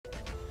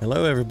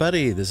Hello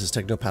everybody, this is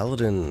Techno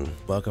Paladin.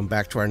 Welcome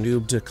back to our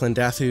Noob to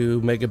Klendathu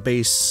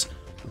Megabase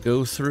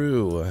go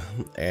through.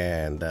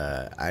 And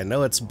I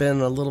know it's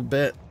been a little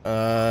bit,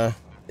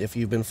 if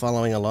you've been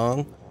following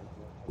along.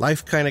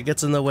 Life kind of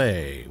gets in the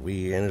way.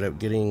 We ended up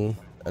getting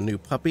a new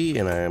puppy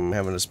and I'm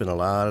having to spend a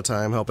lot of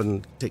time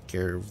helping take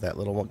care of that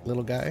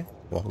little guy,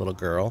 well, little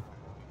girl.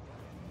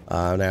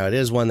 Now it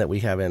is one that we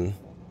have been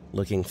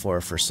looking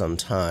for some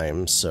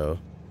time, so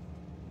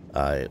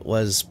it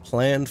was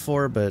planned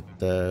for, but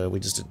I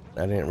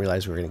didn't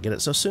realize we were going to get it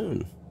so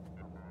soon.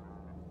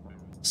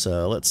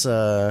 So let's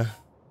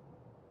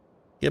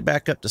get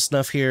back up to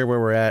snuff here where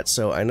we're at.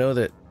 So I know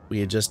that we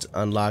had just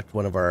unlocked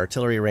one of our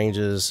artillery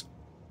ranges,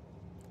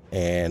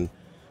 and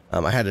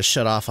I had to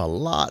shut off a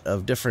lot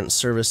of different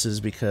services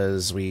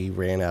because we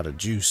ran out of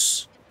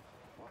juice.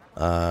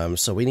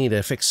 So we need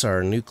to fix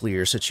our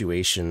nuclear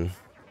situation.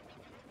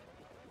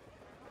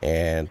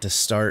 And to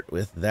start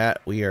with that,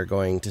 we are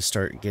going to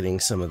start getting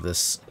some of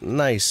this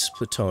nice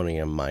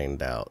plutonium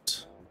mined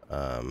out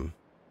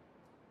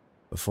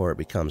before it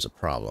becomes a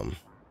problem.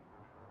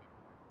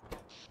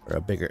 Or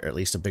at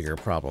least a bigger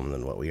problem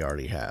than what we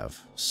already have.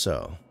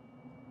 So,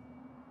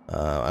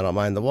 I don't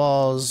mind the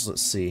walls.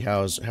 Let's see,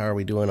 how are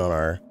we doing on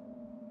our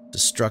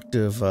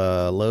destructive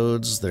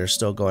loads? They're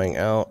still going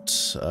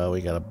out. We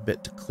got a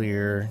bit to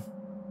clear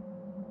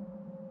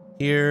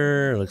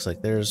here. Looks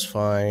like there's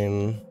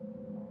fine.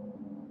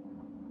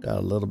 Got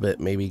a little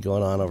bit maybe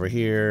going on over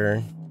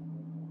here.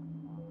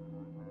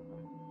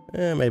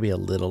 Maybe a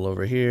little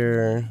over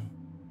here.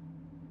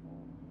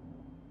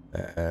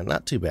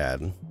 Not too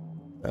bad.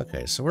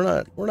 Okay, so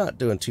we're not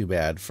doing too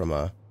bad from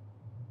a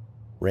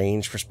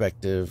range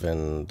perspective,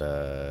 and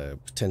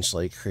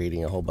potentially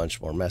creating a whole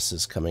bunch more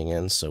messes coming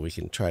in, so we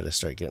can try to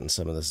start getting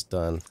some of this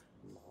done.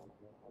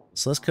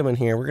 So let's come in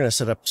here. We're gonna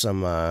set up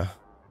some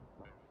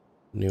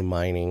new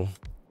mining.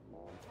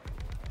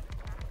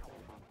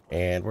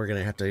 And we're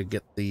gonna have to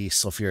get the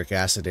sulfuric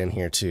acid in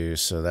here too,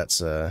 so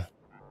that's gonna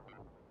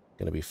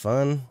be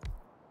fun.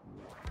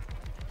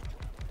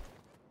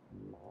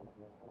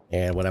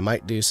 And what I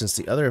might do, since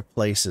the other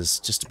place is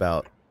just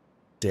about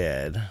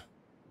dead,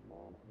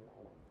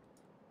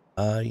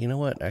 you know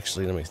what?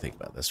 Actually, let me think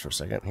about this for a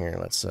second here.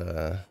 Let's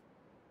oh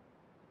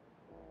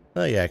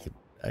yeah,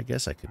 I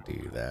guess I could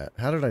do that.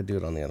 How did I do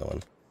it on the other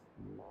one?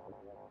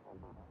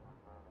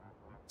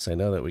 So I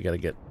know that we got to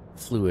get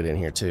fluid in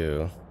here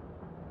too.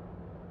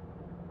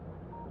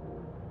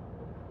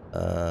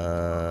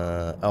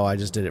 Oh, I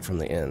just did it from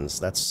the ends.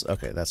 That's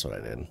okay. That's what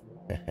I did.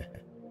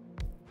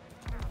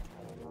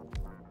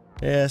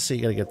 Yeah, so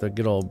you gotta get the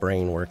good old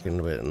brain working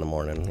a bit in the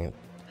morning.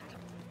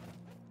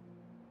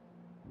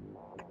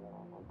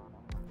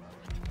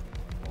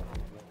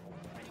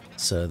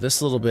 So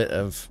this little bit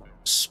of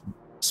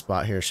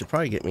spot here should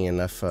probably get me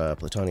enough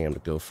plutonium to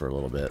go for a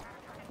little bit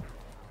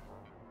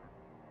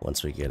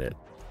once we get it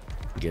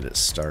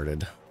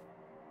started.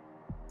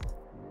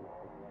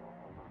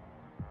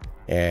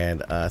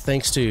 And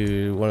thanks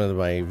to one of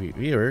my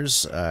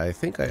viewers, I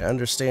think I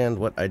understand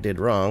what I did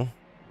wrong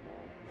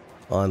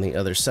on the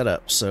other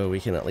setup, so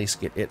we can at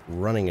least get it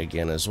running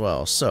again as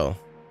well. So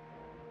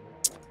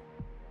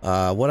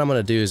what I'm going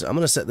to do is I'm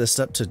going to set this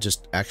up to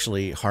just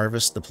actually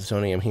harvest the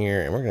plutonium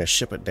here, and we're going to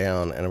ship it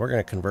down, and we're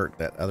going to convert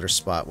that other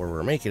spot where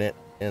we're making it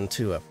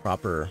into a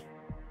proper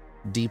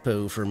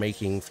depot for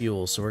making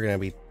fuel. So we're going to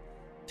be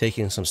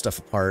taking some stuff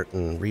apart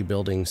and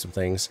rebuilding some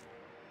things.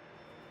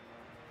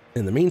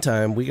 In the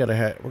meantime, we're gonna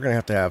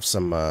have to have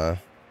some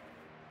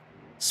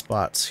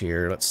spots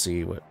here. Let's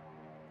see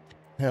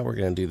how we're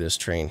gonna do this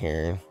train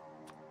here.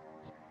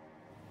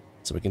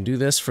 So we can do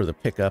this for the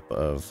pickup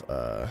of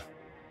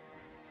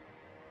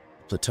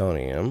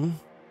plutonium.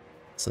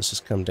 So let's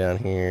just come down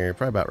here,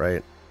 probably about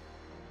right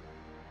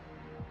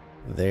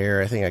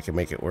there. I think I can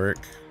make it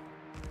work.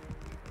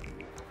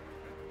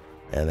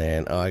 And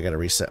then, oh, I gotta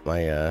reset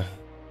my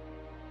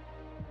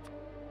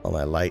all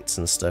my lights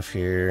and stuff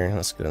here.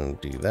 Let's go and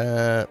do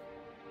that.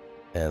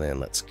 And then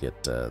let's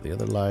get the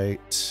other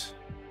light.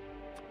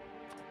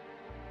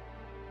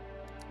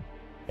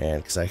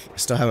 And because I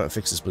still haven't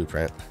fixed this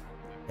blueprint.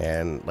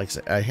 And like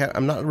I said,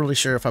 I'm not really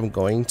sure if I'm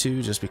going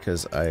to, just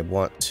because I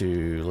want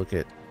to look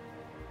at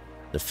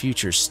the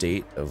future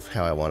state of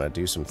how I want to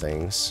do some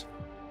things.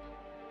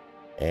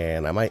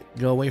 And I might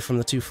go away from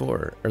the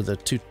 2-4 or the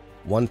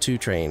 1-2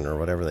 train or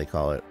whatever they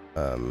call it.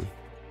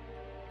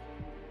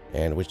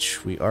 And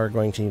which we are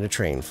going to need a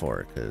train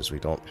for, because we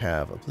don't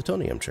have a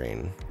plutonium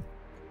train.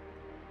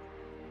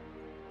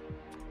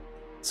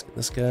 Let's get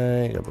this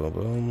guy, go boom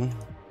boom.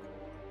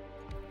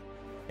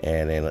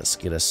 And then let's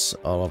get us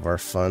all of our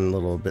fun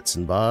little bits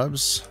and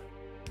bobs.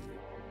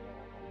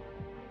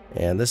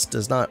 And this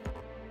does not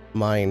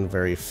mine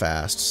very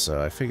fast,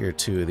 so I figure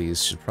 2 of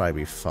these should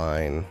probably be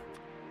fine.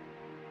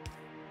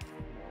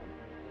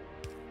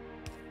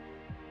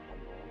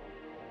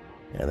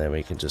 And then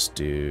we can just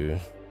do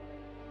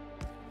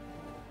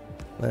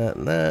that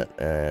and that,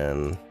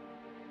 and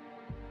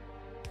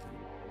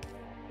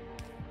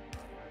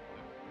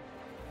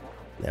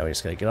now we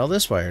just gotta get all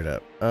this wired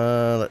up.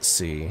 Let's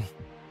see.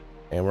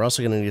 And we're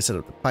also going to need to set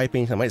up the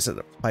piping. I might set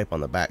up the pipe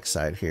on the back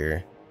side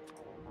here.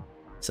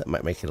 So that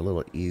might make it a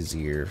little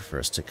easier for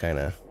us to kind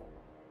of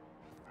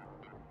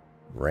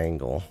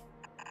wrangle.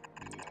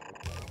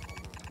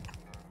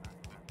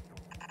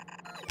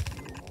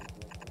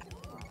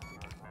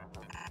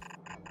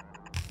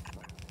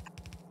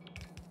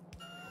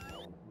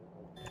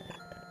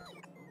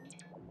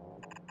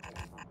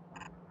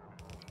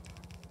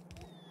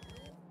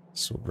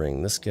 So we'll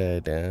bring this guy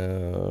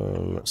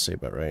down. Let's see,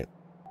 about right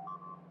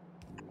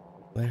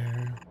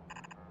there.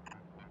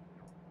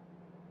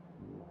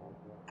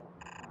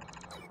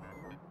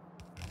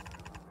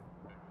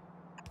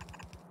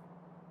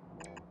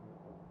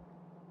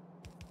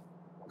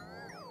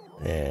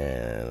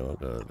 And we'll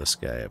go to this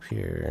guy up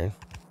here.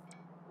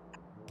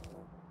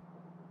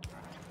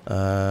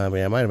 I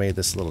mean, I might have made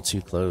this a little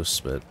too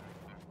close, but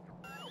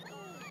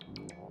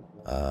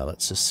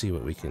let's just see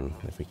what we can,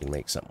 if we can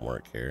make something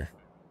work here.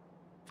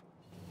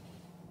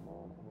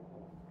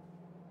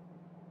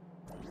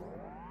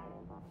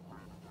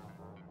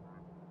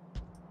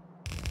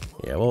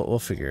 Yeah, we'll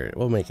figure it.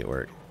 We'll make it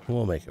work.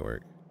 We'll make it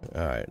work.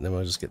 All right, then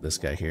we'll just get this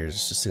guy here,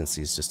 just since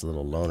he's just a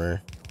little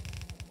loner.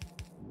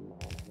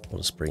 We'll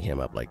just bring him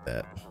up like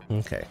that.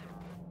 Okay.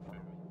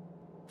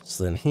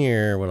 So then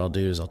here, what I'll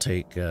do is I'll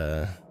take,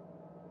 I'll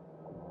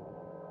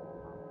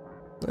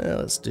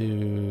just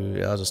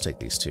take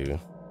these two.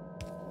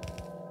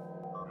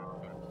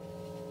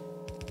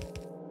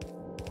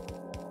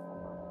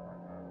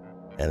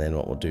 And then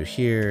what we'll do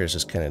here is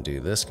just kind of do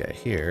this guy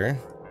here.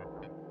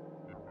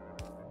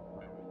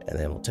 And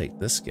then we'll take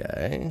this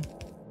guy.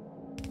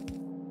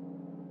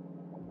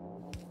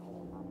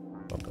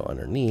 We'll go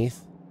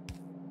underneath.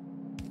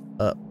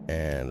 Up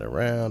and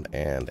around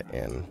and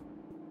in.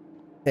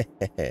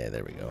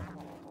 There we go.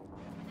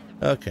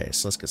 Okay,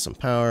 so let's get some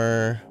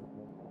power.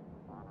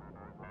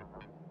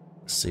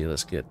 Let's see,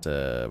 let's get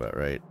about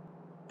right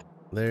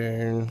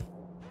there.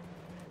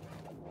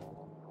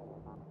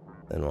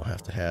 Then we'll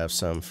have to have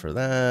some for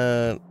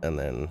that. And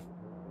then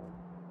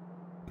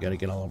we gotta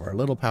get all of our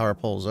little power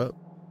poles up.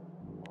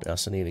 We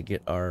also need to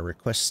get our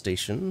request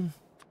station.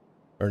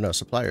 Or no,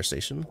 supplier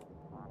station.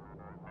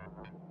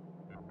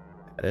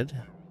 Added.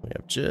 We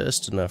have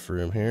just enough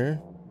room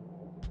here.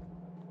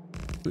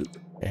 Boop.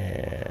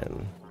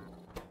 And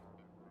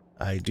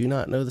I do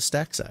not know the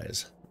stack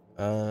size.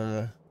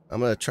 I'm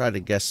gonna try to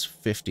guess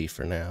 50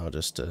 for now,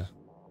 just to...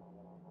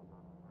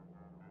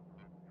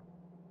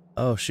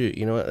 Oh shoot,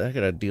 you know what? I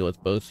gotta deal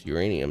with both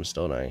uraniums,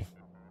 don't I?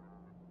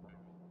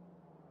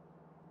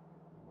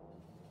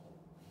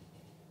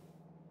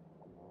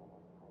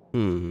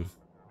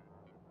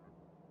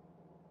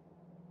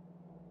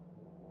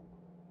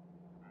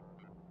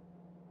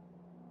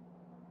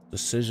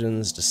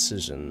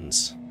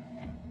 Decisions.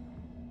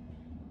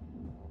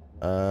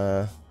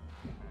 Well,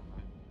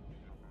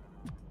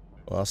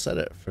 I'll set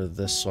it for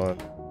this one.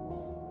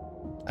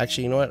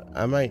 Actually, you know what?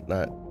 I might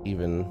not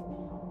even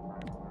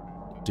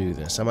do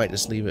this. I might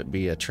just leave it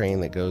be a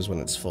train that goes when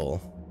it's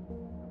full.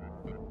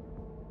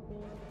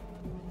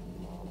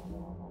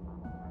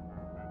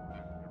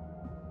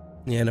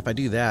 Yeah, and if I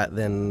do that,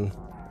 then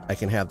I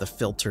can have the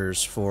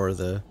filters for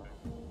the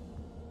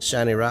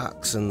shiny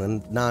rocks and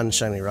the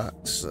non-shiny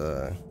rocks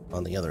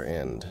on the other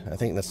end. I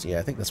think that's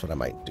what I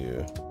might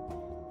do.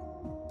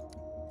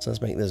 So let's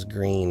make this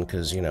green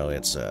because, you know,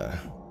 it's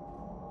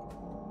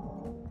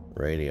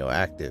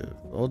radioactive.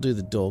 We'll do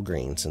the dual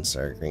green since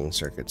our green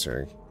circuits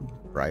are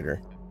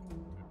brighter.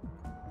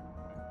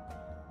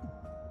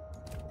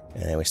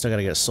 And we still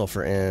gotta get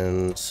sulfur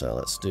in, so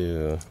let's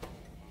do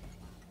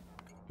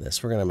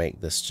this. We're gonna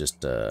make this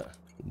just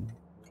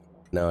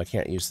no, I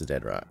can't use the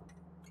dead rock.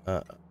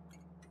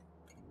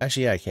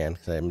 Actually, yeah, I can,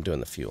 because I'm doing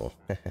the fuel.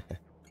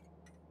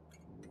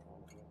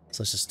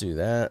 So let's just do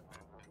that.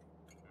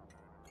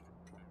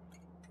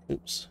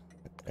 Oops.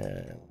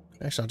 And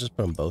actually, I'll just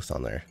put them both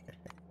on there.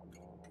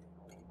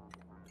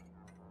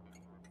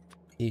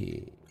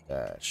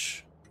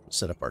 Dash.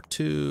 Set up our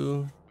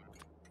 2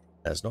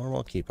 as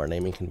normal. Keep our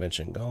naming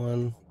convention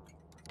going.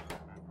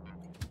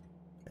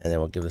 And then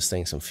we'll give this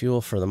thing some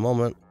fuel for the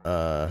moment.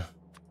 Oh,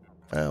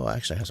 well,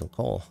 actually, I have some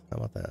coal. How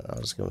about that?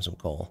 I'll just give him some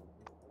coal.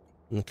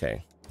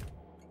 Okay.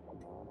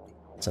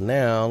 So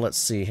now, let's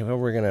see how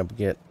we're going to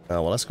get...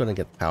 well, let's go ahead and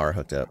get the power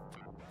hooked up.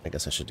 I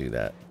guess I should do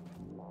that.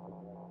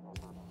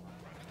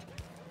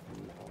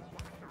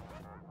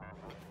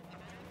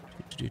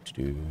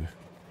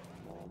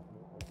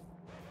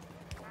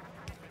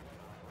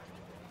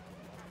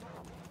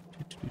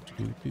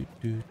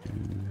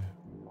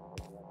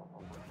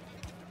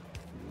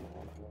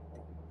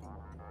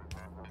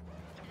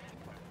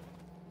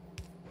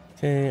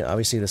 Okay,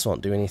 obviously this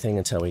won't do anything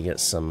until we get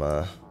some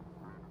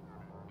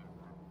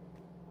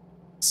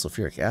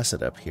sulfuric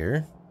acid up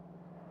here.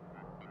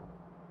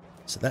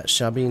 So that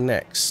shall be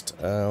next.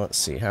 Let's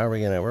see, where are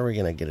we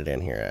gonna get it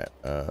in here at?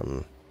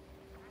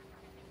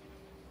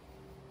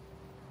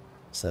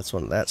 So that's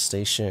that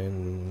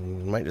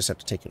station. Might just have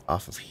to take it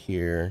off of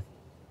here.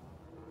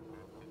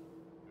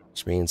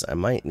 Which means I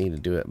might need to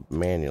do it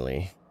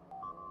manually.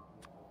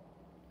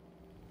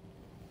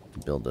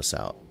 build this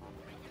out.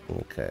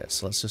 Okay,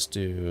 so let's just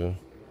do...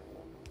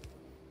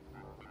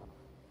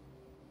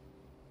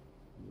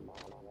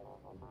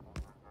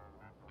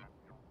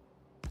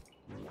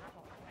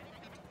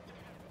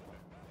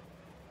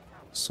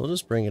 So we'll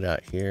just bring it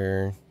out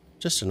here,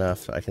 just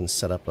enough I can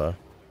set up a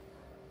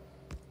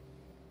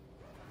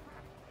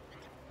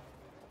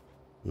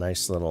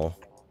nice little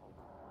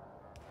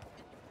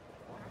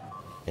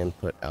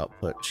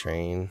input-output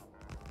train.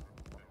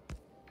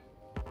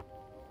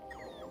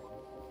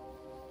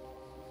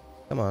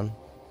 Come on.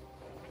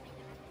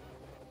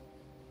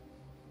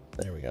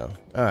 There we go.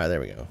 Alright, there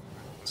we go.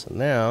 So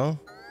now,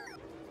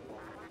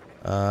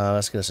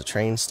 let's get us a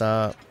train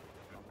stop.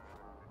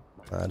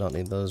 I don't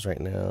need those right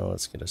now.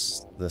 Let's get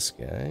us this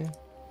guy.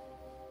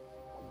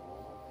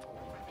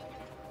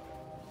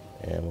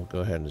 And we'll go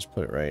ahead and just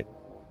put it right.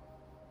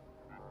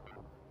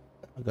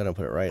 I'm gonna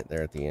put it right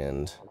there at the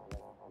end.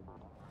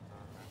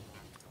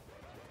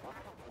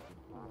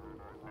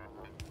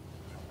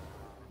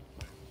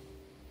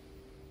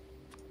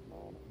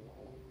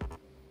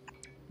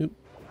 Oop.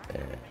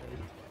 And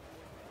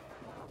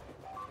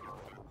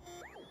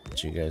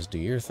let you guys do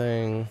your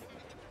thing.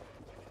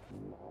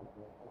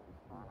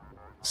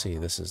 See,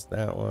 this is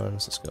that one.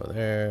 So let's go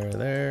there,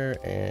 there,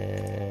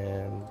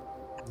 and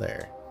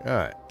there.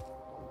 Alright.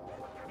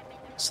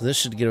 So this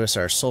should give us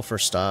our sulfur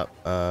stop.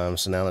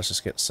 So now let's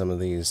just get some of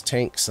these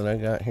tanks that I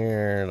got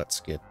here. Let's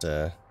get,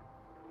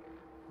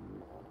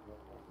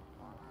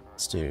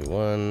 let's do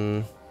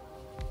 1,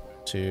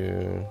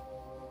 2.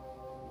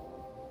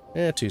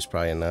 Yeah, 2's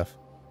probably enough.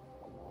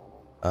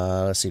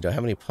 Let's see, do I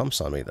have any pumps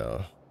on me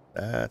though?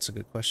 That's a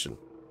good question.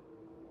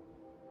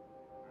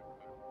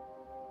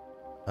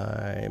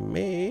 I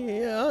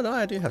may... Oh, no,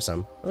 I do have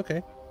some.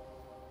 Okay.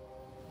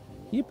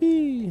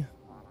 Yippee!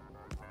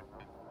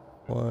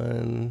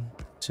 1,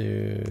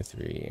 2,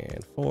 3,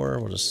 and 4.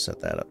 We'll just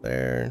set that up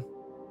there.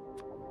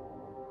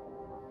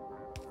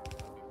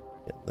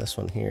 Get this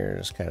one here.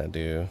 Just kind of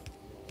do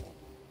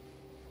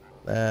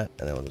that.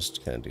 And then we'll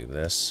just kind of do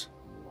this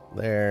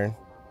there.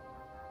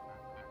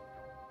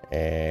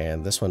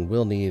 And this one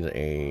will need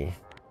a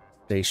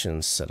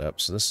station set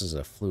up. So this is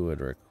a fluid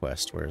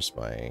request. Where's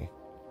my...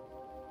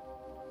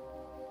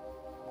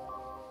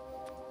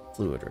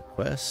 fluid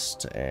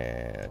request,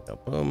 and go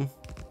boom.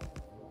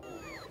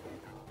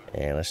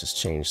 And let's just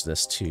change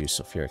this to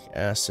sulfuric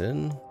acid.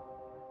 And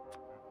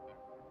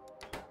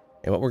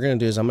what we're going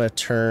to do is I'm going to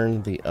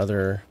turn the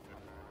other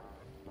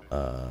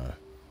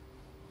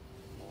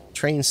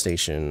train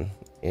station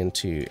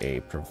into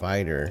a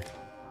provider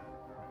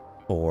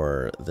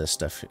for this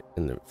stuff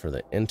for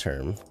the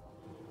interim.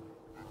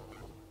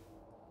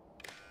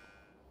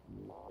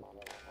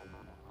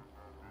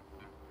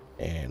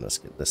 And let's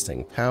get this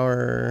thing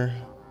power.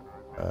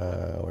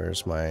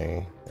 Where's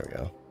my... There we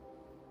go.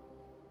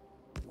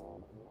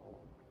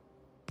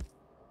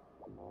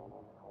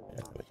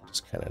 And we can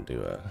just kind of do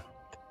one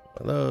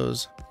of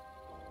those.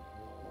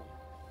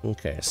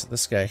 Okay, so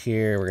this guy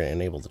here, we're going to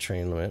enable the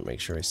train limit. Make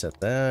sure we set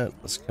that.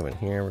 Let's come in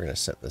here. We're going to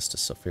set this to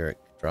sulfuric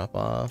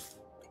drop-off.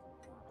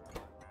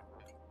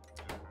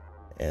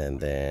 And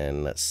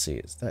then, let's see,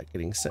 is that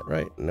getting set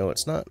right? No,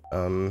 it's not.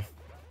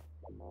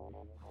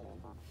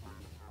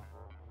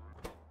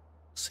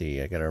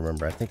 See, I gotta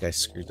remember, I think I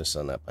screwed this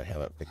one up. I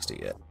haven't fixed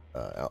it yet.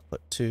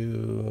 Output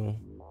 2.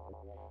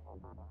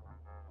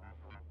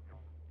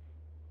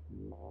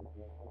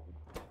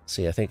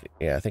 See, I think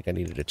I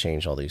needed to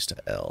change all these to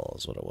L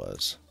is what it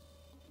was.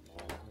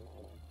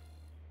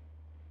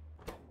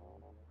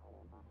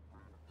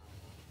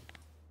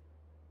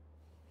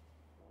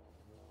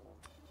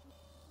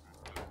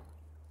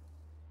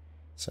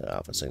 So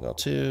alpha signal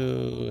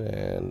 2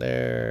 and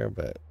there,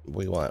 but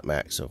we want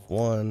max of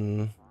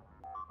 1.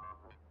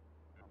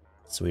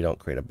 So we don't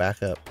create a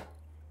backup.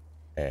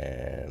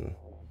 And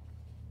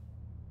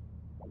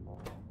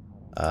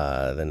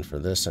then for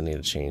this, I need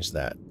to change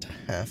that to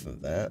half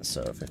of that.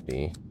 So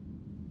 50.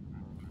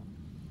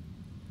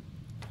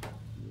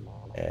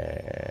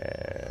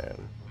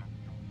 And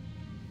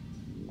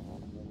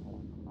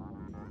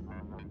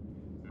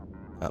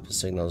output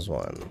signal is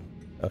 1.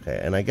 Okay,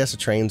 and I guess a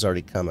train's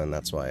already coming.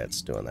 That's why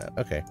it's doing that.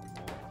 Okay.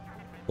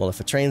 Well, if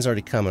a train's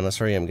already coming, let's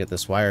hurry up and get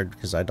this wired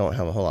because I don't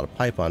have a whole lot of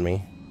pipe on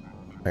me,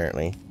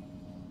 apparently.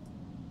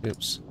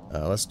 Oops.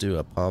 Let's do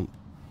a pump.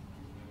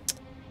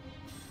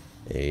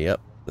 Yep,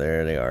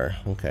 there they are.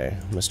 Okay,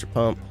 Mr.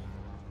 Pump.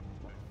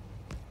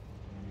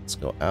 Let's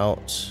go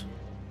out.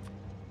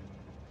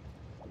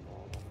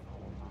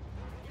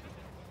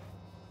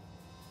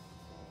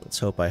 Let's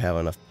hope I have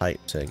enough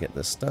pipe to get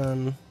this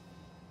done.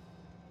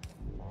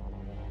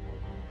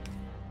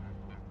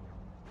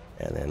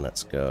 And then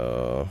let's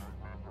go.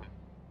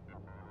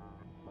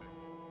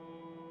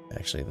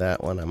 Actually,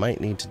 that one I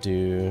might need to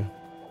do.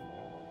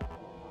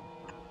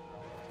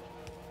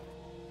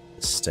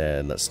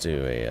 Instead, let's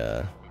do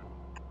a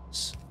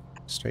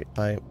straight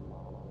pipe.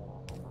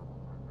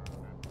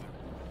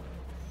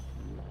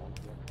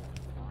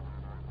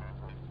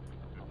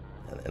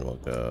 And then we'll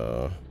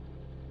go.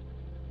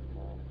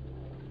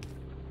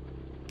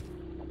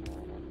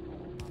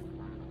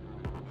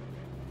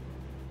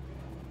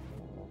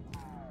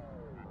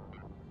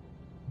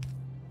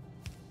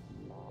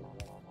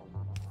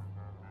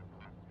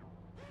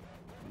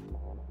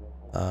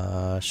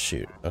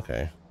 Shoot.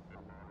 Okay.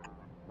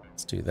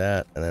 Let's do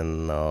that, and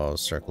then I'll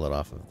circle it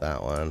off of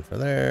that one for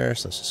there.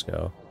 So let's just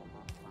go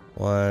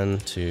 1,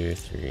 2,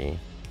 3.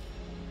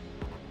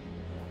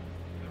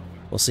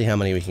 We'll see how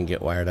many we can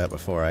get wired up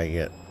before I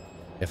get,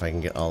 if I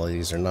can get all of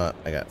these or not.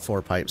 I got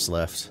 4 pipes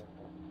left.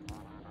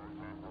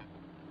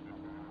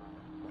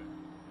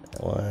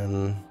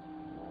 1.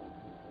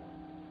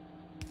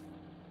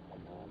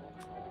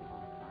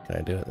 Can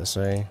I do it this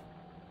way?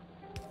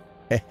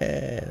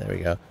 There we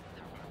go.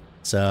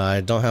 So I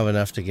don't have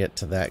enough to get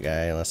to that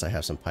guy unless I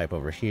have some pipe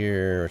over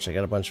here, which I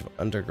got a bunch of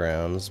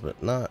undergrounds,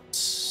 but not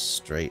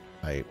straight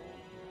pipe.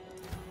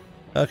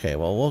 Okay,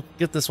 well, we'll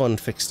get this one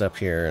fixed up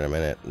here in a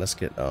minute. Let's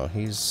get, oh,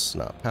 he's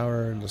not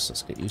powered.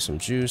 Let's get you some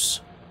juice.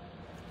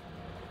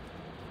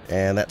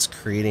 And that's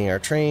creating our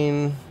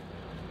train.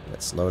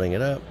 That's loading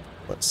it up.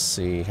 Let's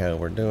see how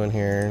we're doing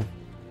here.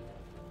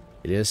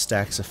 It is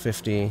stacks of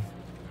 50.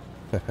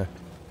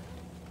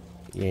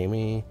 Yay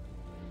me.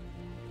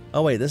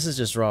 Oh wait, this is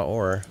just raw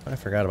ore. I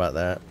forgot about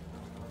that.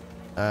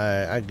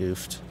 I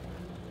goofed.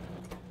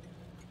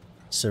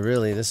 So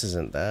really, this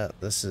isn't that.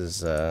 This is,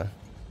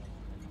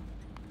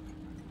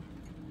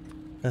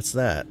 that's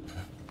that.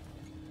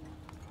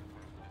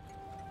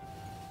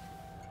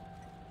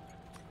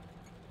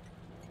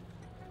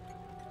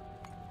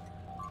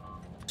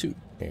 Two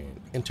and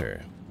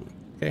enter.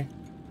 Okay.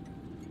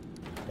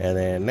 And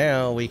then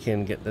now we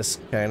can get this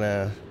kind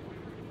of,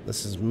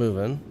 this is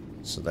moving,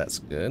 so that's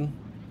good.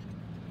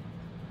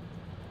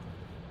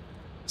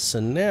 So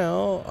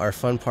now our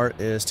fun part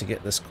is to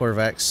get this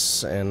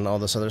Corvax and all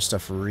this other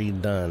stuff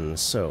redone.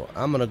 So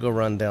I'm gonna go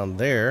run down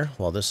there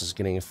while this is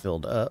getting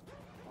filled up,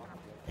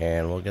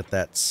 and we'll get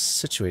that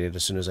situated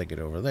as soon as I get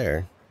over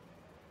there.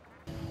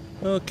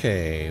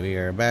 Okay, we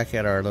are back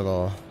at our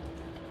little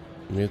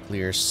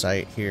nuclear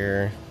site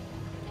here.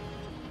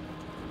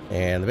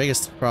 And the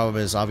biggest problem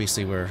is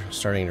obviously we're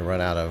starting to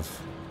run out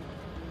of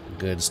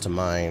goods to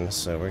mine,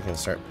 so we're gonna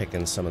start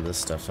picking some of this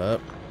stuff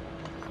up.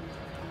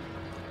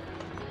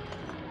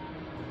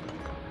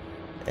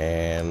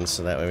 And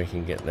so that way we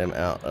can get them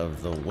out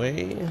of the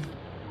way.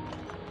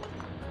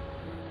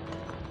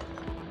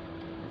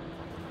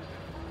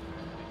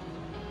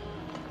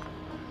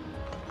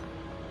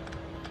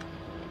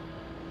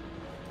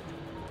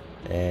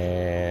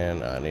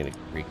 And I need to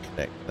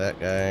reconnect that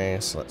guy,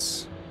 so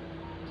let's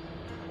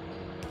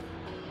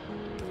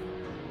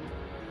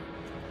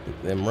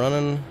keep them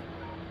running.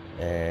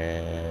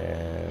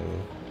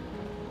 And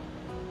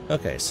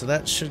okay, so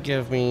that should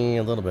give me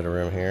a little bit of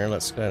room here.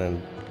 Let's go ahead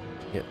and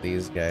get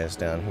these guys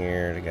down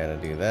here to kind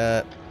of do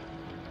that.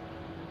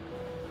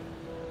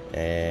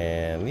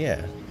 And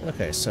yeah,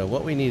 okay, so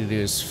what we need to do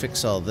is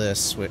fix all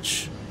this,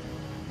 which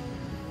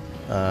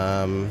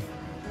well,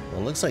 it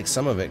looks like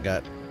some of it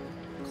got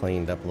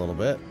cleaned up a little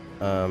bit.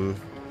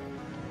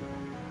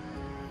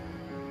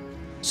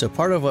 So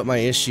part of what my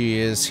issue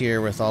is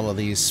here with all of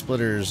these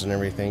splitters and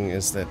everything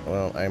is that,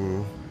 well,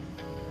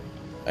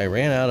 I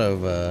ran out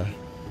of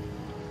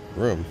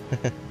room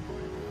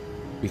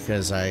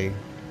because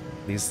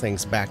these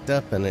things backed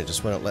up and it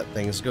just wouldn't let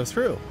things go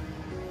through.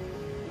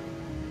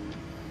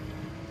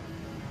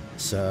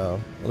 So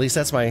at least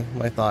that's my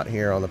thought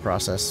here on the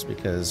process,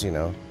 because you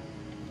know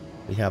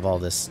we have all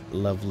this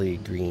lovely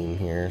green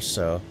here.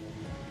 So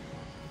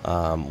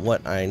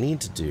what I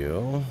need to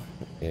do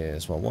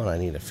is, well, one, I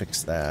need to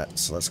fix that.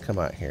 So let's come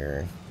out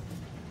here.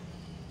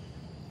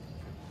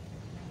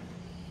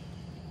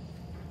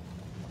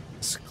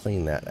 Let's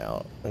clean that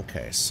out.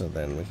 Okay, so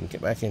then we can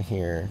get back in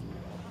here.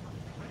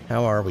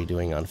 How are we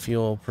doing on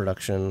fuel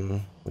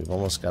production? We've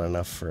almost got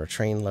enough for a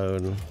train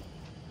load,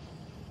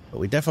 but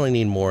we definitely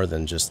need more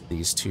than just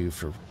these two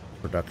for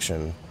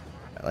production.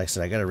 Like I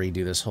said, I got to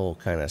redo this whole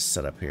kind of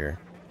setup here.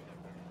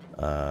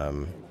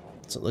 So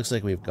it looks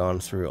like we've gone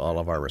through all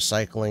of our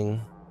recycling,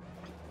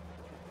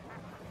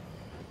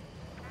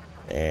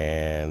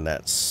 and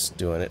that's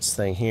doing its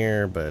thing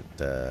here, but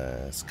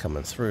it's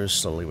coming through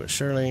slowly but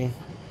surely.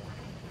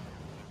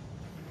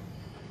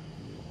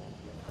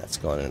 That's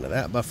going into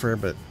that buffer,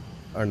 but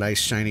our nice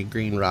shiny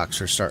green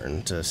rocks are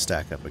starting to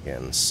stack up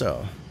again.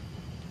 So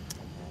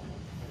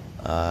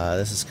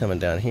this is coming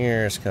down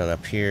here, it's coming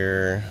up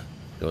here,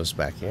 goes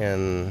back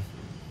in,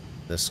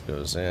 this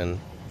goes in.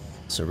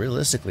 So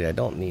realistically, I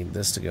don't need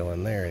this to go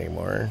in there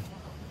anymore.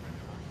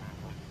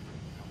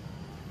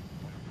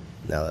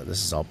 Now that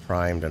this is all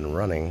primed and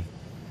running,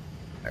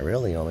 I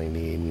really only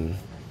need,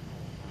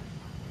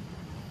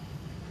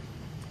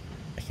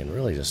 I can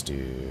really just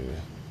do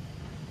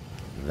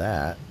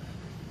that.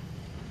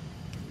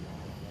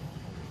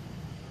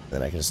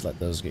 Then I can just let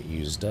those get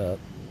used up.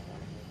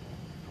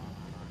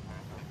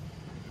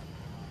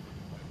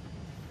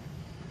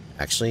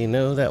 Actually,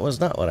 no, that was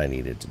not what I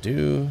needed to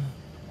do,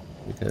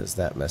 because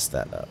that messed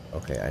that up.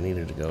 Okay, I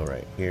needed to go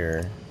right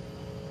here.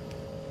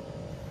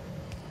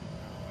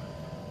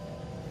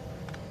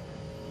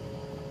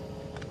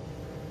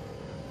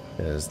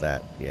 Because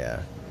that,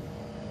 yeah.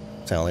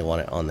 So I only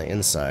want it on the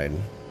inside.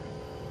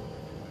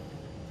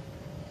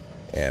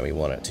 And we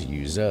want it to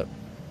use up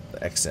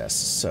the excess.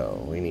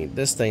 So we need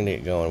this thing to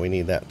get going. We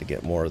need that to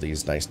get more of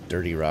these nice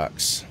dirty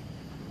rocks.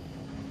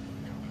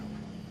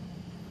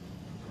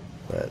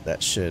 But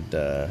that should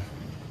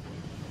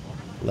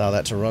allow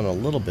that to run a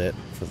little bit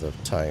for the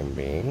time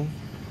being.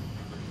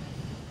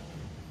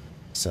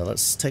 So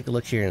let's take a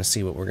look here and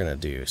see what we're going to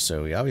do.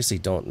 So we obviously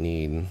don't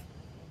need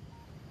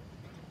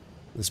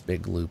this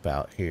big loop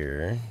out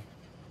here.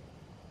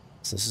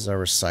 So this is our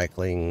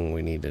recycling.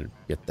 We need to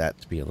get that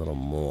to be a little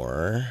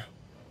more.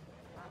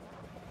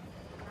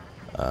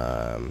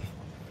 I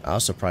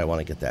also probably want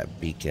to get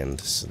that beaconed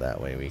so that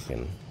way we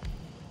can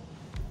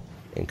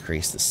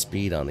increase the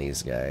speed on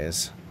these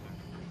guys.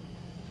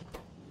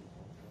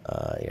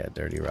 Yeah,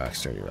 dirty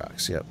rocks,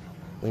 yep.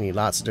 We need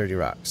lots of dirty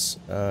rocks.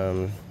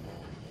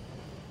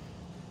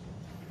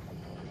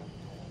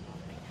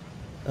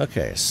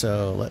 Okay,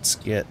 so let's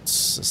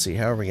see,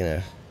 how do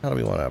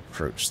we want to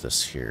approach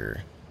this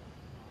here?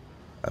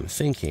 I'm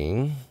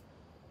thinking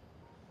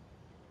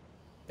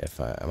if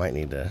I might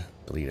need to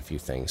delete a few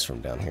things from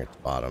down here at the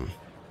bottom.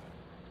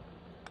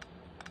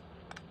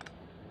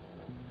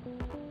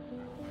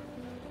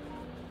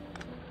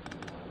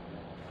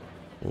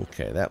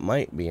 Okay, that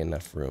might be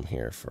enough room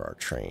here for our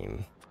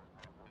train.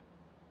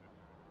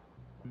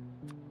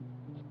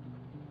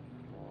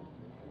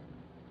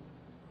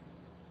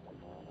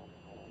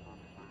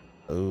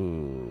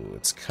 Oh,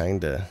 it's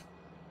kinda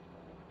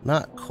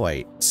not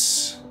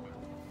quite.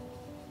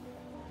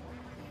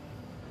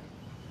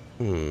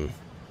 I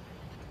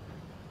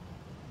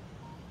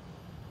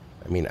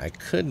mean, I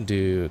could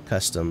do a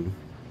custom.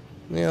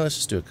 Yeah, let's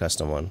just do a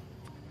custom one.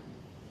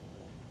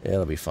 Yeah,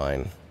 it'll be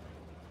fine.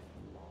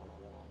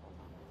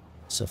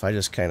 So if I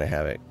just kind of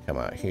have it come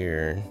out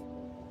here,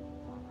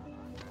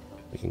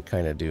 we can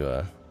kind of do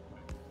a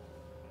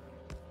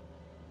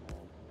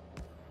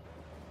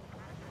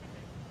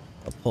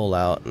pull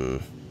out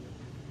and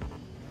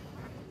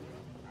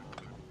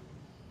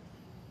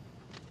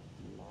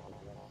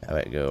have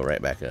it go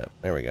right back up.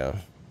 There we go.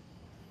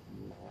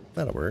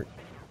 That'll work.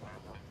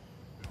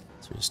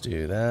 So just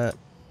do that.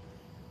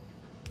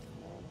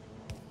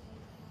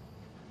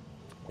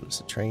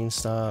 Just a train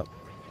stop.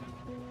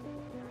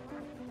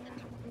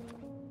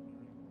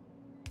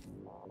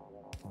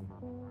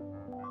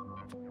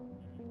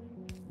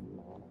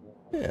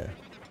 Yeah.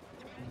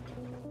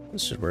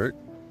 This should work.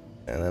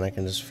 And then I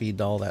can just feed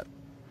all that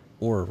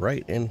ore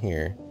right in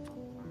here.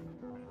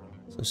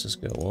 So let's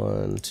just go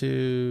 1,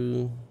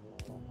 2,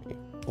 3,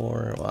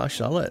 4. Well,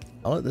 actually,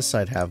 I'll let this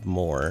side have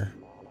more.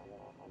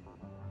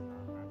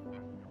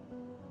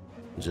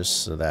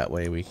 Just so that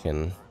way we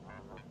can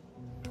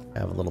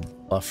have a little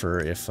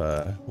buffer if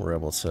we're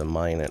able to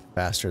mine it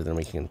faster than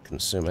we can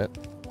consume it.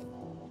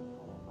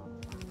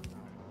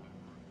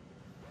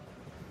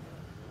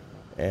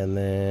 And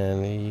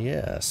then,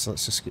 yeah, so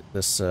let's just get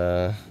this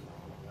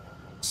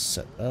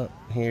set up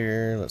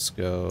here. Let's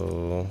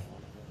go.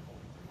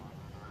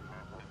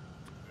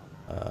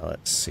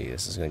 Let's see,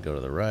 this is going to go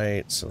to the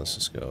right, so let's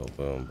just go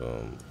boom,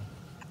 boom.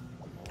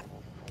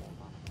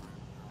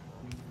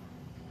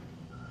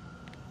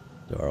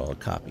 Do our old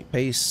copy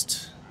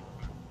paste.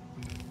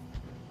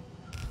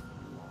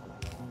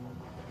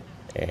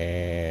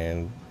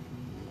 And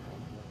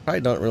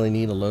probably don't really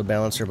need a load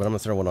balancer, but I'm gonna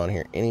throw one on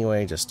here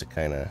anyway, just to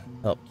kind of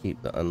help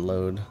keep the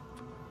unload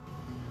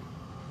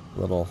a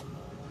little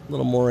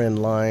more in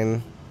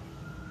line.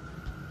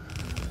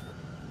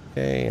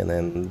 Okay, and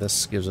then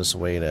this gives us a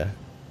way to,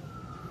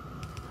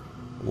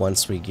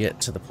 once we get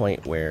to the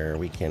point where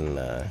we can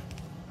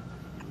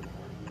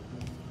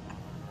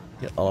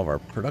get all of our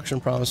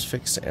production problems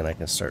fixed, and I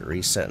can start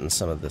resetting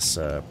some of this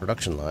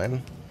production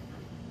line,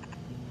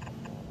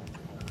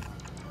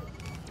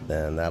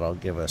 then that'll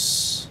give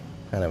us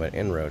kind of an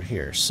inroad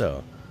here.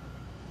 So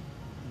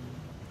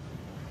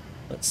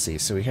let's see,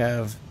 so we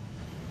have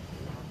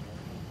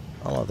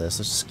all of this.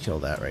 Let's just kill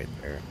that right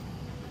there.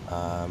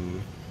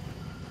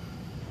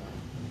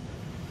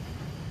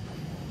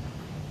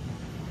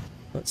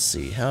 Let's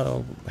see,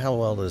 how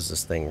well does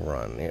this thing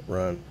run? It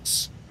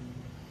runs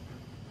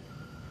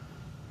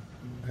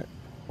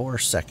 4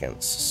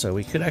 seconds, so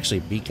we could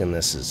actually beacon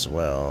this as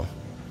well.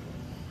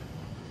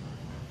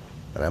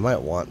 And I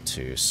might want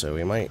to, so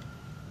we might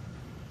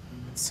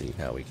see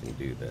how we can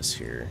do this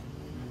here.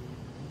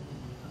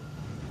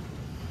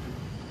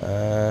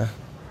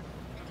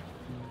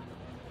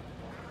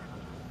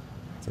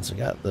 Since we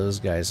got those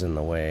guys in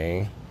the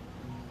way,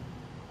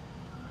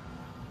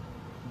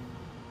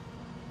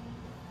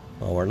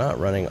 well, we're not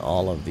running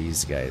all of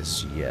these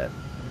guys yet,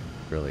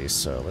 really,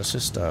 so let's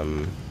just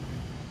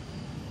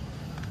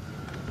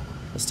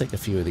let's take a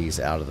few of these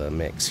out of the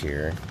mix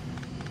here.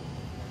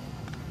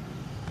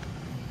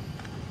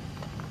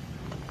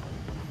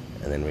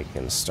 And then we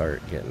can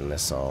start getting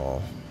this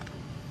all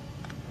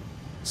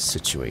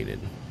situated.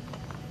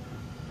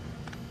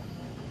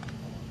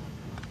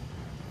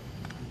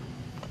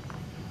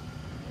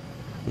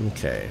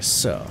 Okay,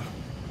 so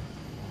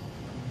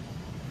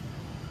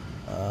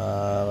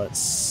let's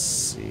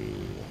see.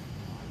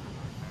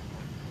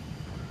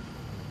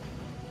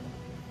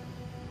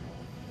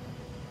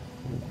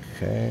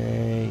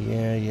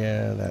 Okay,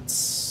 Yeah,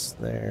 that's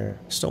there.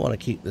 Still want to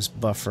keep this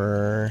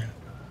buffer.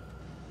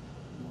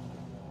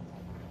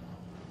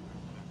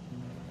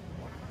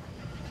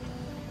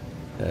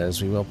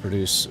 As we will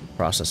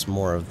process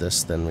more of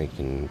this than we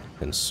can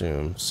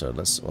consume. So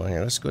let's go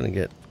ahead and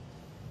get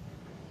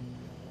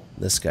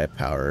this guy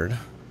powered.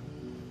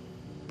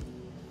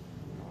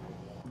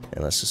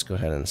 And let's just go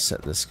ahead and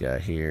set this guy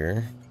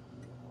here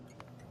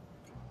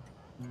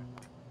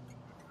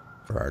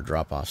for our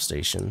drop-off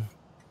station.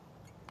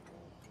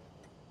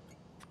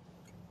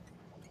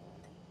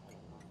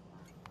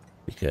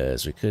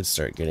 Because we could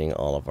start getting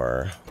all of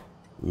our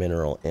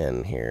mineral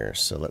in here.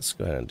 So let's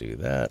go ahead and do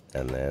that.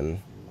 And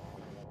then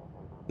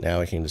now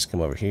we can just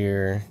come over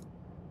here.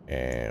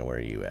 And where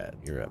are you at?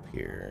 You're up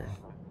here.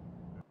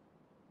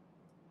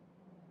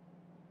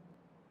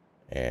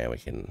 And we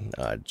can,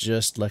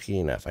 just lucky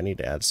enough, I need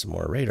to add some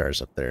more radars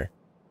up there.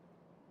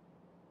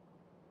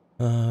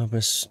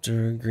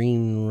 Mr.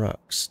 Green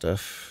Rock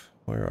stuff,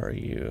 where are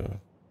you?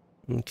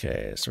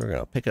 Okay, so we're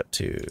gonna pick up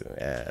 2,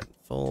 add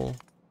full.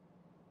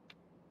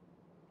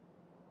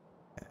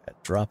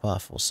 At drop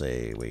off, we'll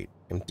say, wait,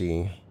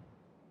 empty.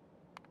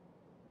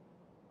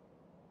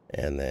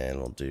 And then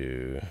we'll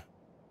do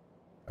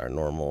our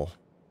normal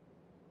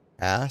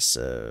pass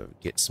of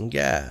get some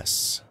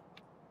gas.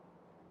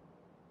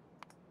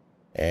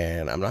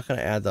 And I'm not going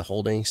to add the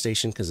holding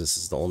station because this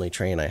is the only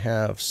train I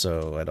have,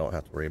 so I don't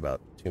have to worry about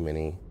too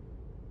many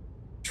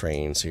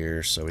trains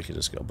here. So we can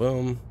just go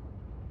boom.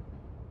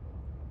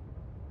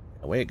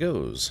 Away it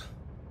goes.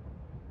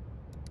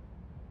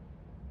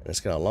 And it's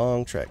got a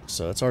long trek,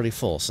 so it's already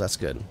full, so that's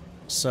good.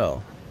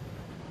 So,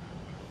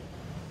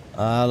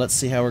 let's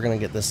see how we're going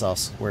to get this all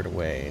squared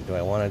away. Do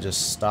I want to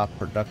just stop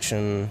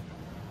production?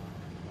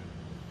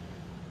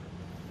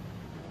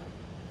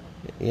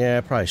 Yeah,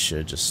 I probably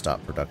should just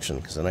stop production,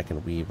 because then I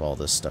can weave all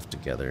this stuff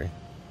together.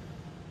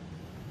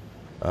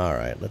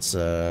 Alright, let's,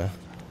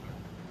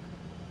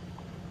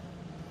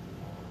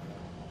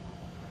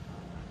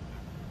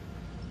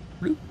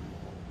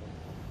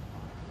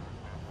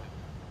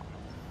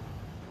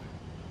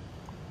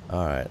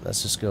 Alright,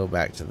 let's just go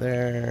back to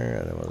there,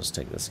 and then we'll just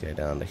take this guy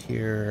down to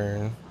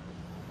here.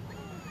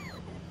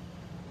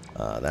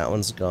 That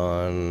one's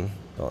gone.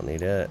 Don't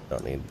need it.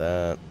 Don't need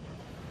that.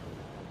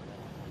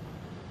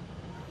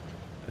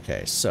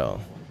 Okay, so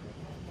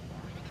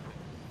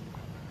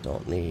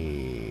don't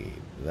need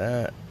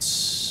that.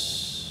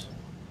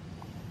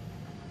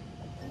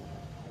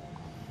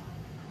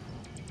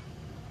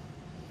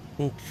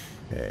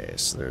 Okay,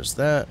 so there's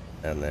that,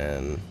 and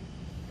then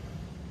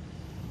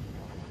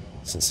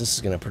since this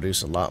is going to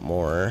produce a lot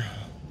more,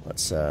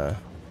 let's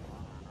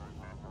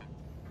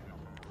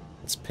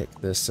pick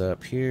this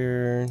up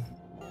here.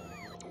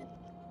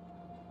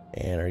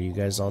 And are you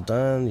guys all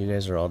done? You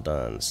guys are all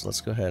done. So let's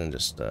go ahead and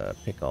just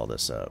pick all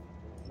this up.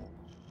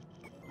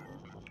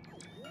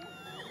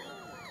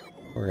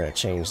 We're going to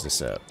change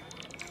this up.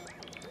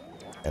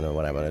 And then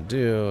what I'm going to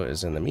do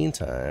is, in the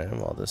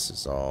meantime, while this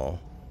is all...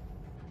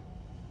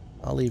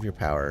 I'll leave your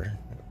power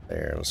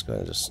there. Let's go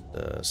ahead and just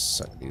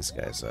suck these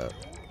guys up.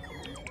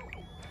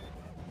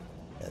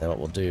 And then what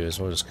we'll do is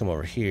we'll just come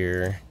over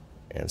here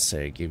and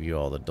say, give you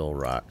all the dull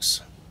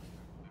rocks.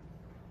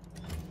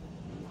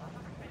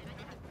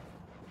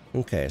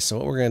 Okay, so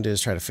what we're going to do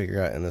is try to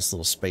figure out in this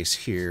little space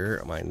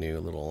here, my new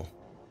little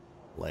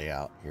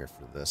layout here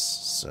for this.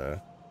 So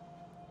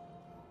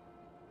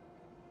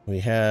we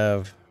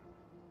have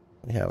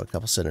a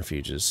couple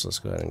centrifuges, so let's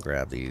go ahead and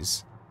grab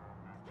these.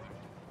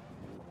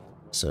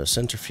 So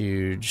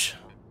centrifuge,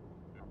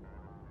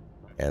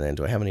 and then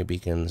do I have any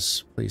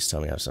beacons? Please tell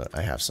me I have some.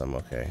 I have some,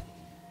 okay.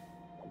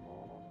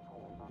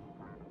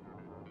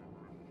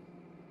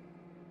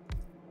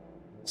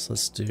 So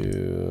let's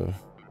do...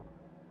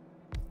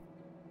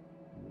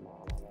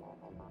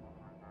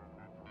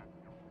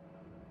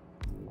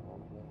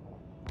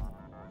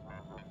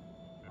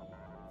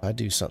 I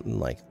do something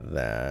like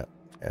that,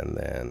 and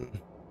then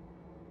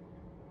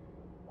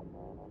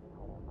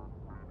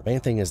the main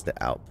thing is the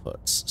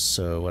outputs.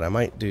 So what I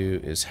might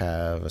do is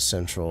have a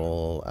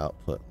central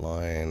output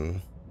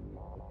line.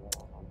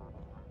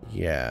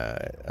 Yeah,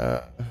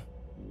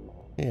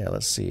 yeah,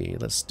 let's see.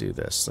 Let's do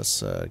this.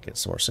 Let's get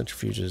some more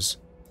centrifuges.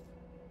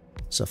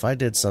 So if I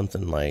did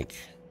something like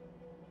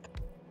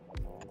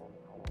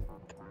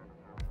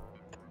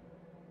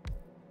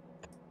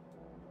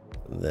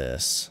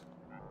this,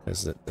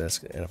 because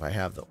that's, and if I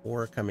have the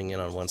ore coming in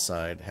on one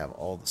side, have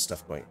all the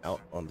stuff going out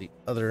on the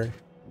other,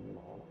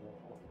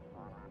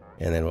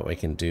 and then what we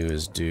can do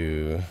is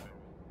do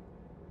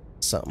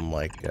something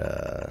like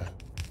that,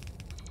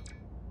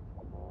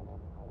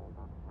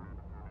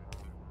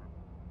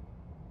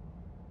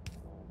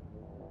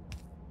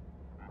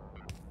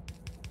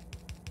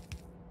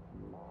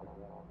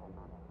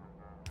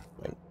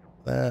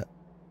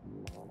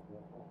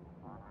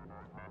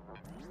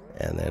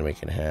 and then we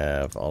can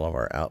have all of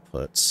our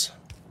outputs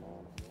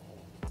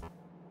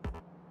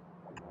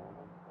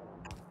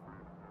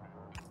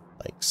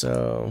like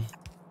so.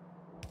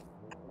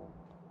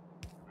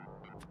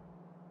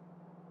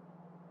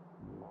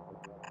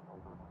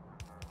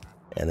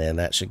 And then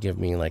that should give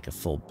me like a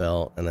full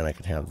belt, and then I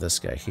can have this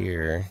guy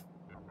here.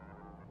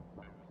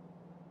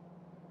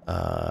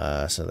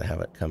 So they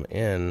have it come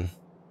in.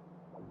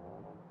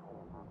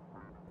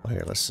 Well,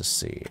 here, let's just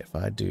see. If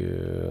I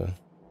do...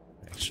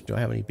 Actually, do I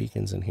have any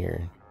beacons in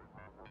here?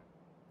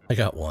 I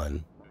got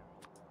one.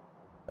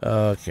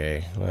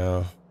 Okay,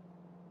 well...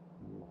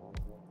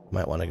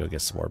 Might want to go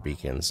get some more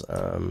beacons.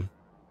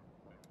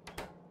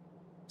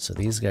 So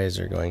these guys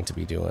are going to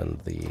be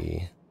doing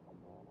the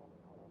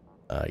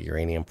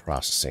uranium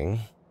processing.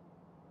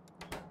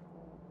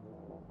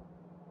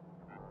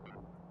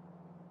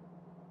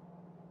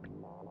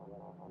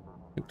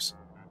 Oops.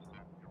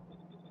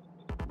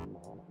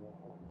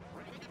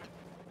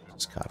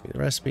 Just copy the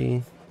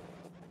recipe.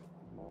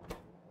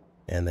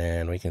 And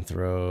then we can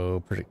throw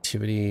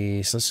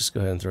productivity. So let's just go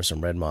ahead and throw some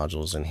red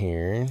modules in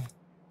here.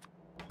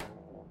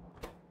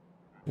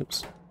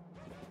 Oops.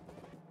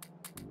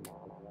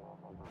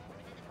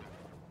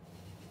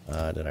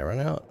 Did I run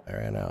out? I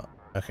ran out.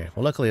 Okay,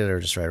 well luckily they're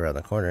just right around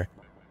the corner.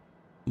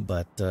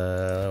 But,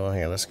 well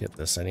here, let's get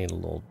this. I need a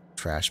little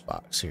trash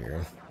box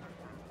here.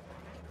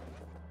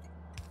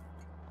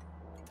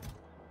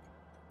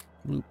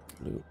 Bloop,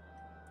 bloop,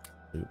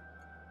 bloop.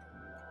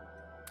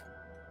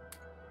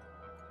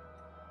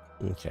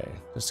 Okay,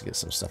 just to get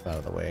some stuff out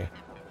of the way.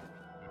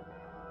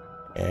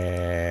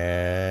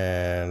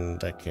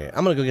 And, okay,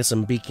 I'm gonna go get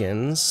some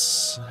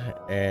beacons,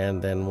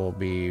 and then we'll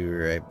be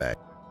right back.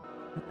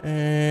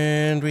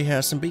 And we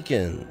have some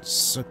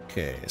beacons.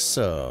 Okay,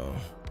 so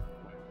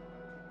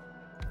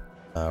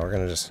we're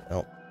gonna just,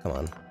 oh, come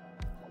on.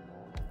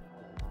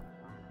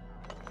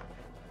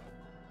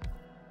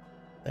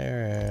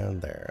 There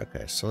and there.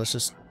 Okay, so let's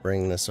just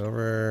bring this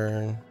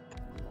over.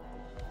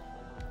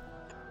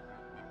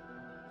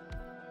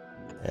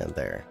 And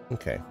there.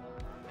 Okay.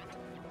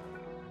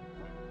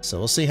 So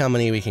we'll see how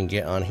many we can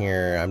get on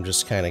here. I'm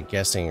just kind of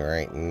guessing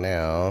right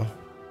now.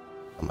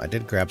 I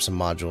did grab some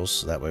modules,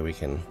 so that way we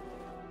can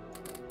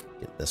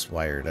get this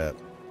wired up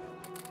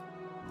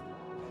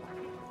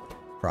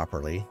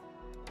properly.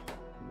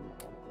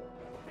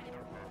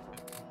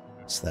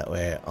 So that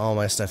way all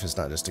my stuff is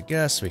not just a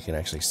guess, we can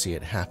actually see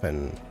it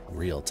happen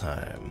real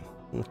time.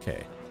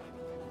 Okay.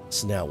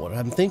 So now what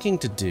I'm thinking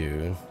to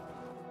do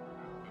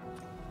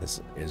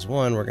is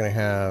one, we're going to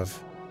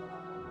have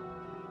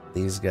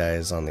these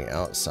guys on the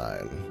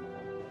outside.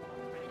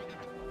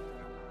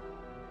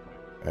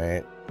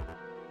 Right?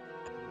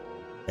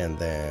 And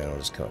then we'll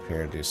just come up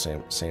here and do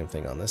same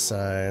thing on this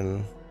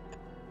side.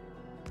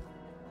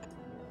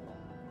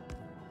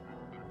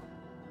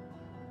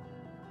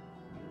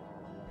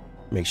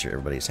 Make sure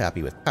everybody's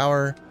happy with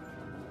power.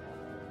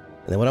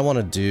 And then what I want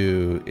to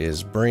do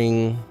is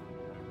bring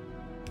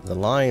the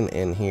line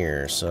in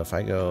here. So if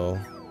I go...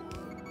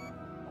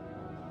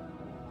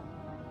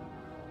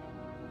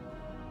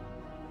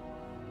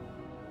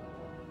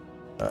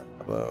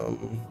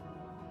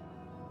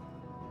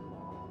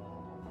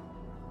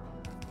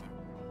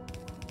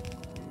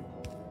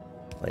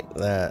 like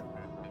that,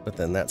 but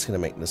then that's going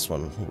to make this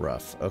one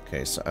rough.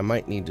 Okay, so I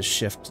might need to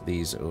shift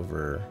these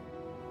over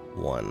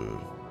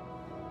one.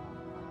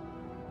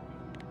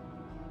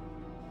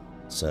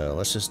 So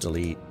let's just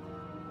delete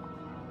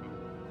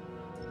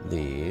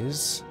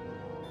these.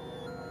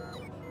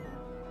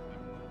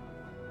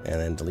 And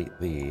then delete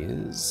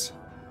these.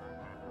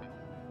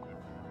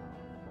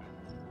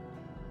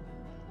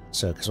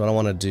 So, because what I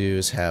want to do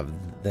is have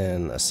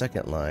then a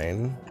second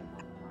line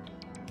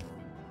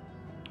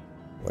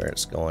where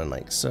it's going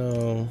like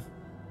so.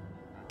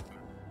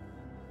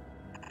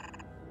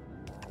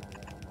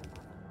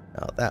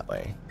 Out that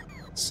way.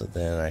 So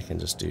then I can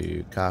just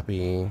do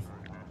copy. And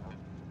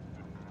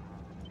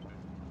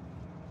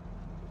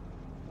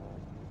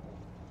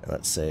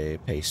let's say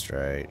paste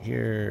right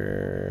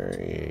here.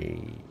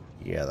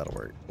 Yeah, that'll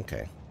work.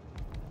 Okay.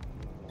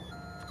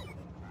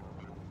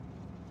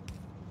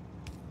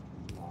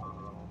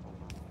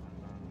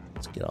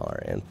 Let's get all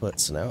our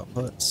inputs and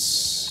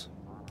outputs.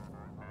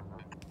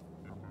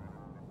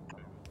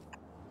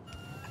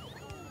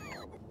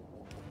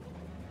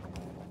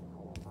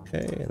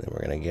 Okay, and then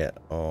we're gonna get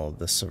all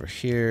this over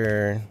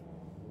here.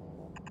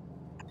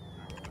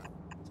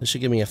 This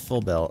should give me a full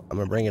belt. I'm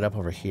gonna bring it up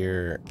over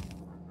here.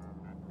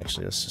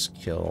 Actually, let's just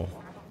kill.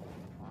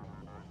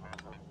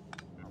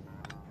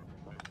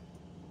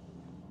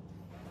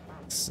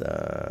 Let's,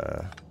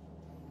 I'm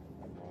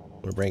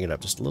gonna bring it up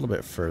just a little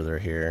bit further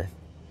here.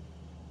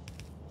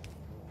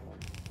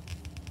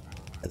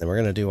 And then we're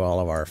gonna do all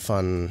of our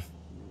fun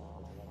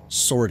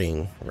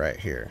sorting right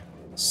here.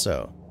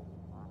 So,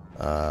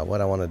 what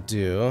I want to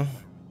do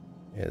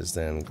is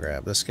then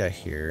grab this guy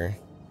here.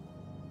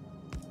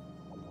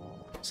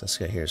 So this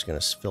guy here is going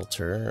to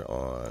filter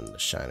on the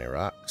shiny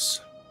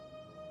rocks.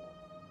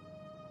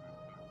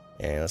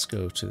 And let's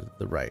go to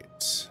the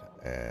right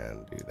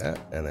and do that.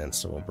 And then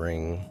so we'll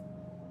bring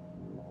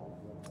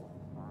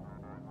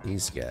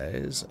these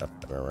guys up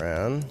and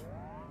around.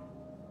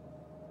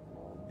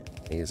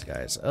 These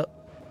guys up.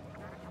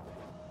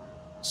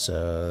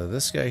 So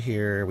this guy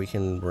here we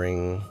can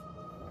bring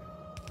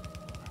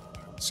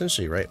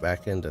essentially right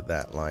back into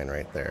that line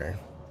right there.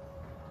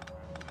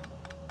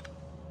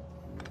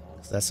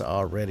 So that's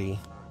already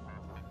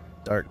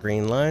dark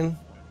green line.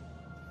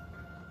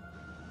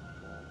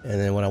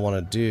 And then what I want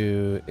to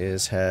do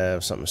is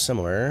have something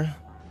similar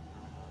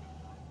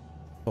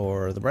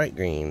for the bright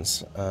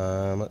greens.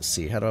 Let's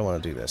see, how do I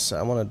want to do this? So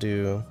I want to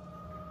do,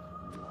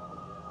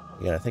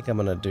 yeah, I think I'm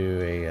going to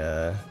do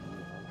a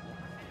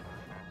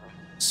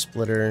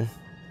splitter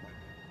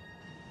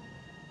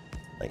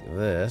like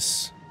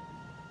this.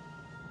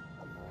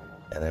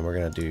 And then we're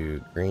going to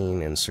do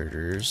green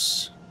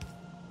inserters.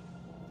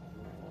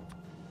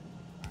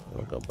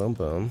 We'll go boom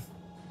boom.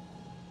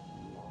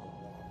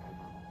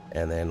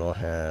 And then we'll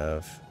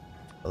have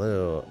a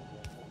little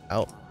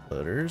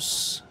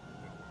outputters.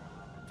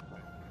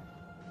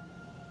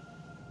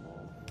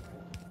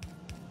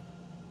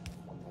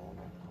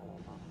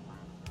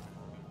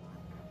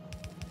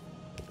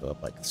 Go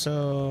up like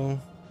so.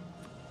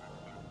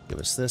 Give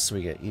us this so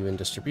we get even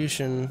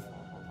distribution.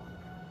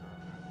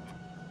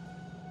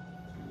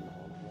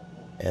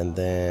 And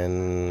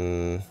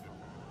then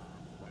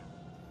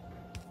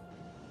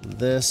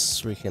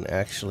this we can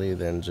actually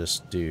then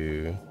just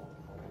do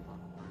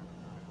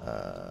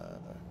I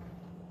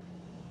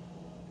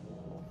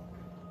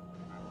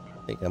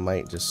think I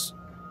might just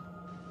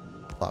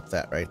plop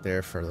that right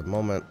there for the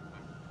moment.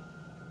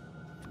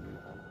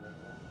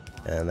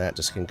 And that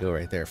just can go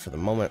right there for the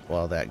moment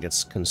while that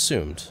gets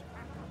consumed.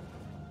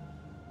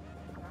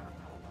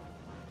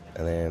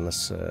 And then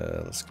let's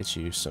get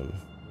you some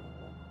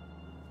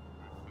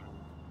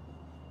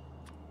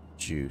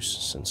juice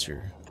since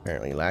you're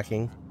apparently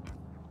lacking.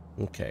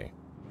 Okay.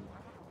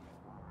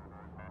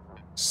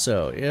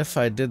 So if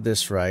I did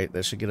this right,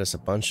 that should get us a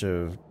bunch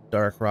of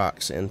dark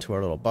rocks into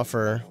our little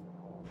buffer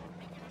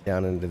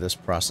down into this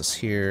process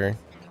here.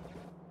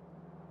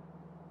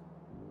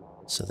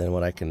 So then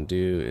what I can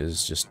do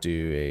is just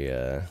do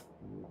a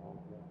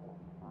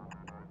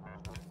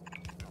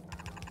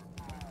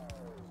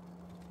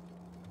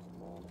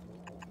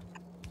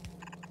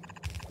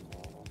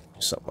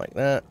something like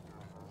that.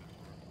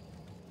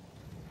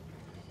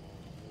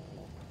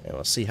 And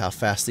we'll see how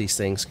fast these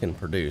things can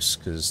produce,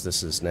 because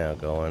this is now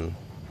going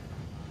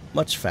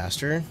much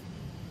faster.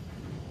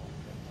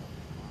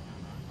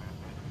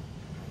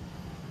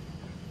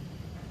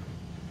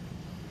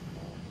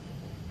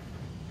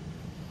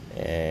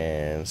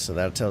 And so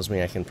that tells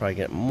me I can probably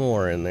get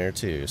more in there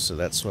too. So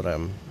that's what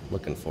I'm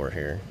looking for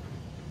here.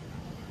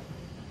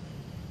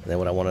 And then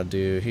what I want to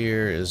do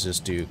here is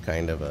just do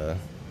kind of a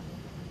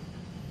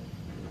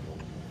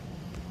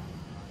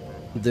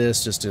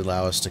this just to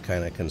allow us to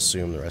kind of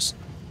consume the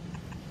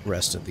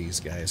rest of these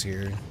guys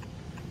here.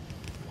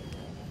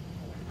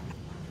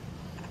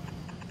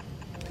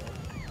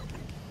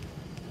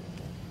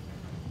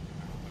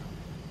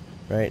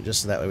 Right,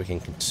 just so that way we can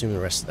consume the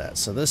rest of that.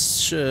 So this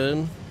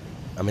should,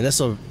 I mean, this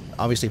will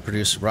obviously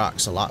produce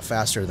rocks a lot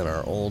faster than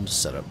our old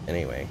setup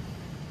anyway.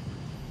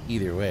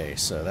 Either way,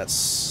 so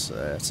that's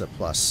a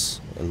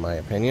plus in my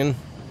opinion.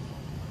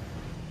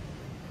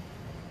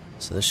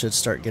 So this should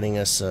start getting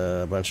us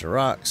a bunch of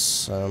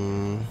rocks.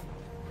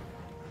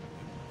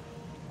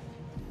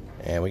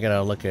 And we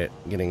gotta look at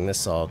getting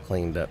this all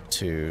cleaned up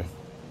too,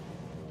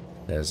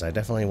 because I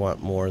definitely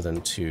want more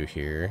than 2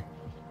 here.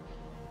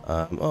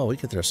 Oh, we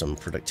could throw some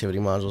productivity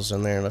modules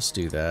in there. Let's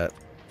do that.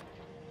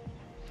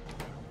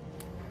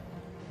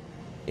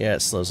 Yeah,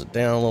 it slows it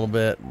down a little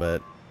bit,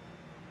 but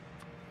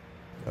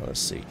let's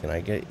see. Can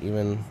I get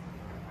even?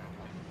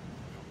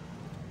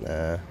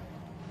 Nah.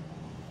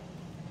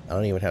 I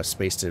don't even have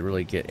space to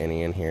really get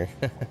any in here.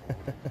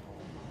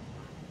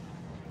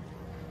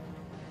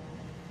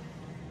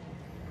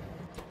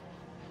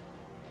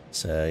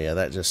 So yeah,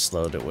 that just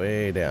slowed it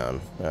way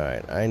down.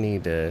 Alright, I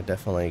need to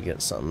definitely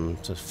get something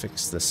to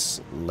fix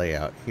this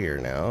layout here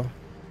now.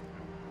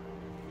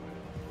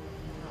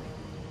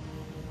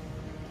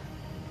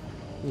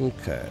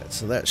 Okay,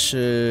 so that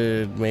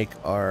should make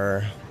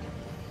our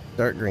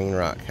dark green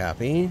rock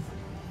happy.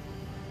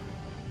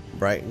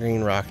 Bright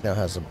green rock now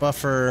has a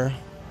buffer.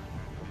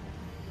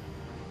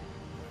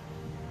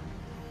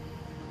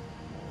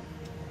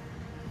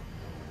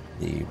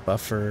 The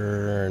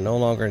buffer no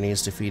longer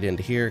needs to feed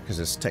into here because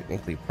it's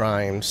technically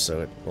primed, so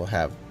it will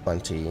have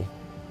plenty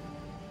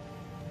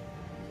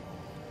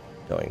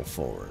going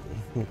forward.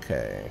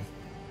 Okay.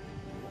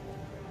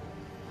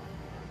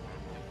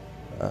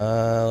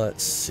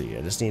 Let's see.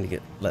 I just need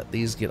to let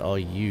these get all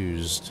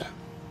used.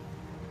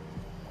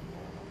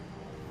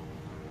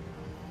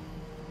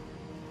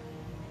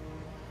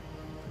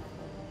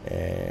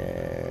 And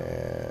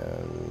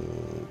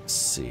let's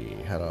see.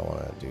 How do I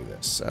want to do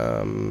this?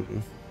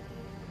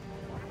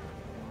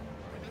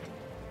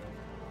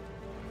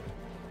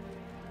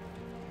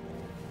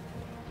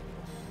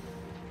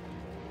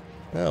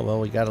 Oh, well,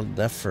 we got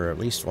enough for at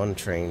least one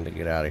train to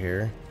get out of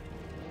here.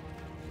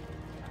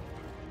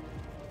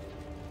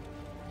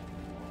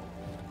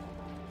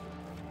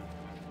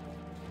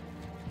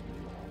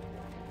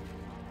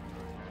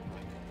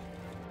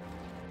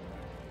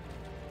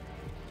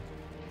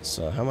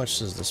 So how much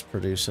does this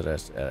produce at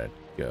a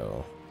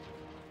go?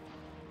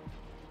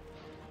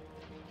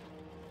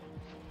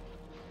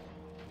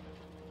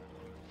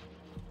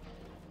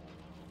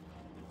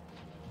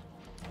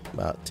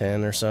 About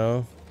 10 or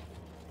so.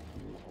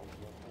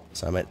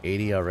 So I'm at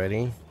 80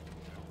 already.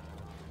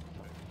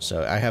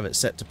 So I have it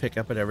set to pick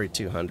up at every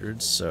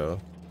 200, so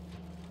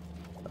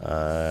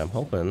I'm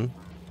hoping.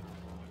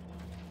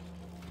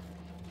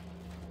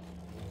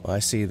 Well, I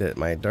see that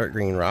my dark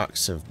green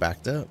rocks have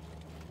backed up.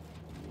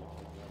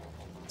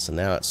 So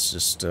now it's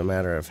just a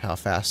matter of how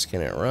fast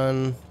can it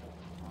run.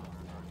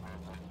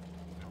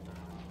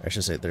 I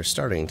should say they're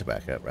starting to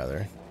back up,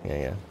 rather.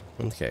 Yeah.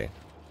 Okay.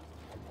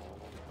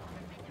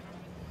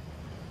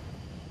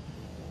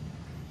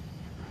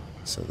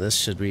 So this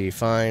should be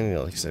fine. You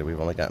know, like I said, we've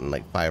only gotten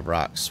like 5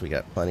 rocks. We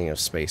got plenty of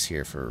space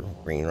here for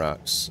green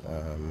rocks.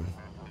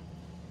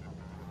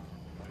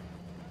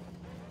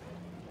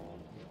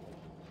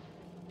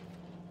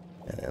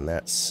 And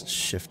that's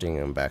shifting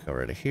them back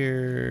over to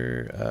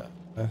here.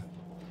 I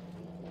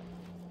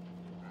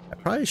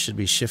probably should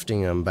be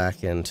shifting them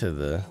back into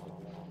the...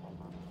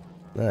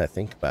 Now that I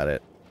think about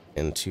it,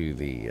 into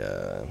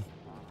the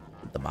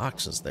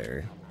boxes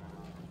there.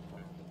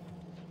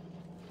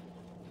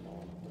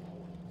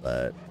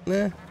 But,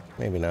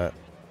 maybe not.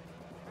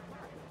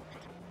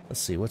 Let's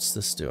see, what's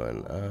this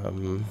doing?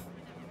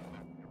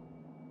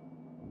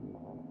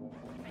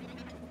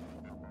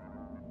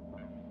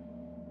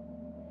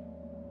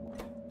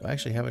 Do I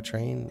actually have a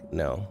train?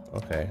 No.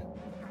 Okay.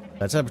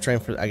 I set up a train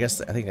for... I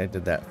think I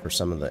did that for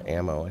some of the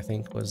ammo, I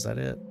think. Was that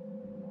it?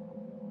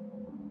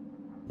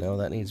 No,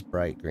 that needs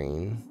bright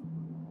green.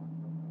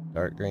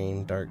 Dark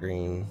green, dark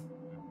green.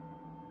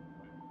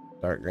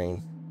 Dark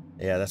green.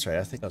 Yeah, that's right.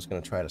 I think I was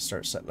going to try to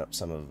start setting up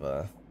some of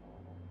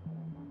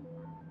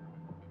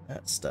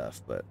that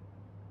stuff, but...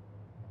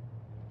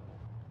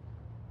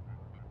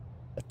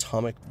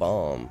 Atomic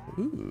bomb.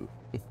 Ooh.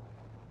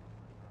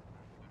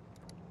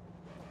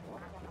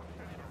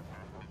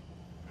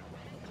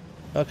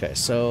 Okay,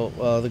 so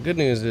the good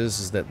news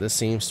is that this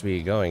seems to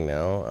be going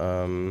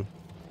now, and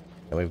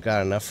we've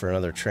got enough for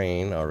another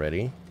train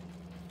already.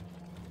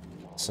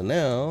 So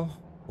now,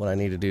 what I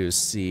need to do is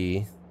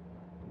see,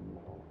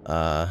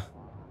 how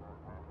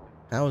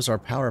is our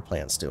power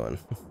plants doing?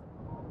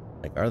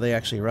 Like, are they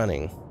actually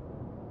running?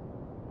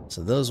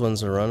 So those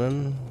ones are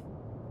running.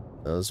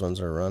 Those ones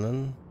are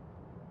running.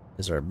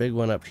 Is there a big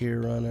one up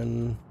here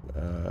running?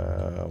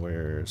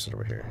 Where is it?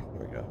 Over here.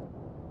 Here we go.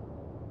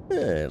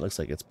 It looks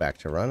like it's back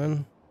to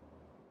running.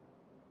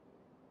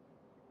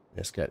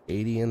 It's got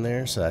 80 in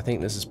there, so I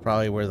think this is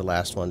probably where the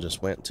last one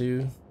just went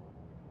to.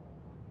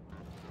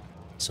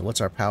 So what's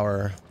our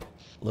power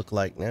look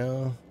like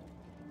now?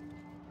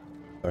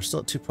 We're still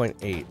at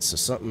 2.8, so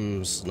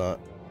something's not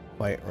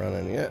quite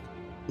running yet.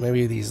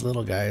 Maybe these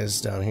little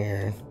guys down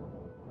here.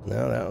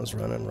 No, that was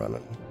running.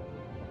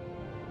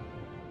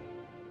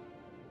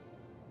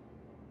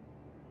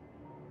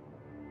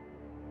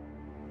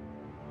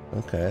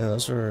 Okay,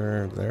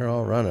 they're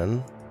all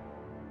running.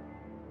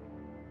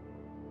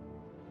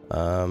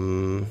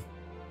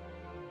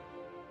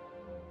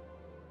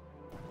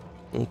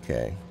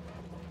 Okay.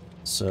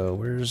 So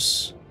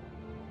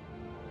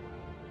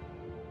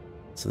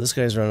this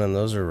guy's running,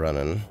 those are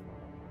running.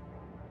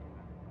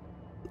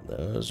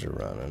 Those are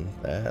running,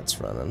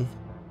 that's running.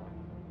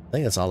 I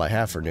think that's all I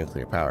have for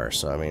nuclear power,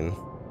 so I mean...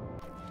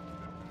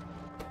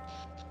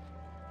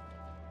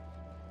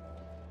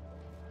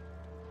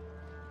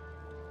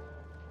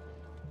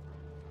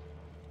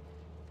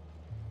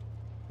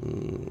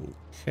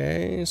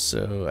 Okay,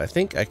 so I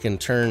think I can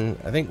turn...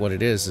 I think what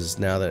it is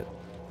now that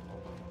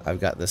I've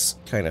got this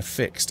kind of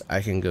fixed,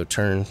 I can go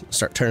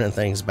start turning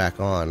things back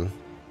on.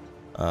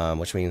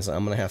 Which means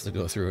I'm going to have to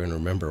go through and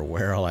remember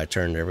where all I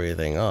turned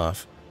everything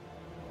off.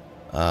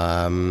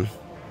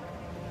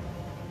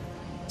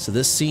 So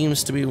this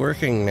seems to be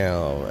working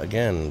now.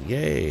 Again,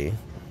 yay.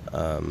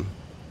 Now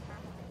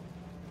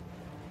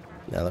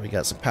that we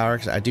got some power,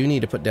 because I do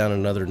need to put down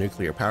another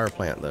nuclear power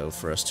plant, though,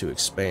 for us to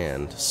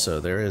expand.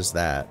 So there is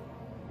that.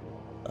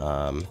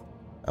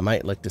 I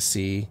might look to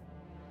see,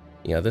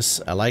 you know,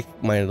 this, I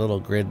like my little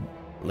grid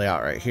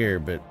layout right here,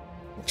 but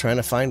trying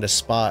to find a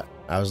spot,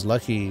 I was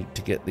lucky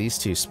to get these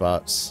 2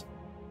 spots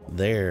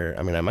there.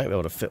 I mean, I might be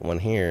able to fit one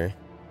here,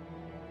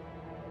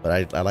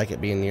 but I like it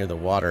being near the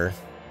water.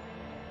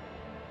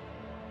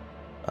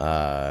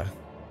 Because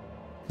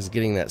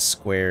getting that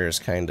square is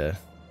it's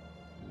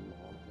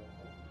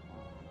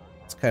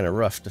kind of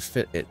rough to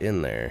fit it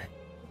in there.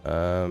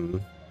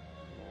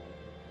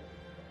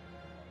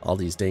 All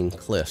these dang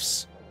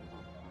cliffs.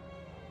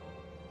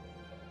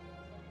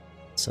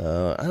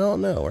 So, I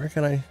don't know. Where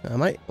can I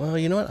might, well,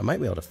 you know what? I might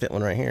be able to fit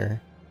one right here.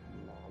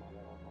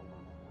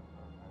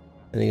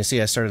 And you can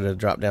see I started to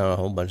drop down a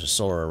whole bunch of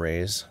solar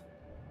arrays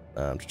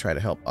to try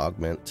to help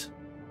augment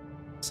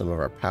some of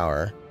our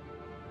power.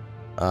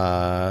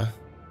 Yeah,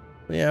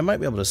 I might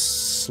be able to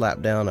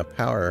slap down a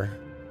power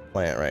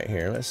plant right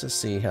here. Let's just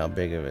see how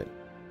big of it.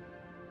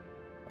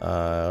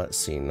 Let's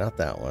see, not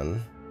that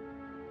one.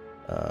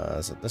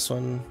 Is it this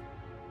one?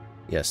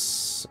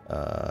 Yes.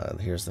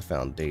 Here's the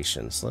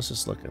foundation. So let's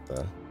just look at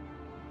the...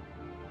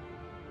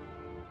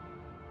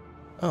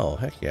 Oh,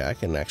 heck yeah, I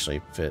can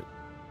actually fit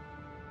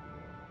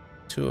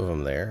 2 of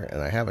them there,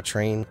 and I have a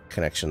train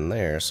connection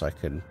there, so I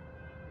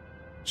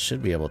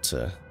should be able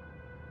to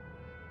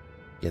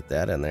get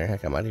that in there.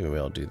 Heck, I might even be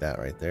able to do that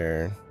right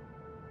there.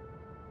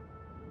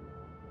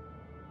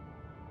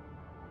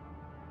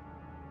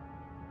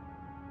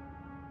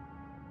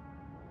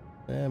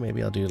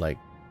 Maybe I'll do like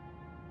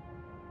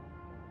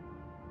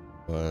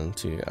 1,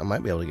 2. I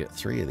might be able to get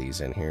 3 of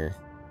these in here.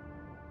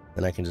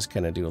 Then I can just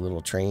kind of do a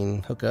little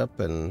train hookup,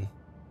 and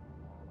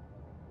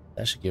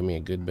that should give me a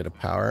good bit of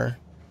power.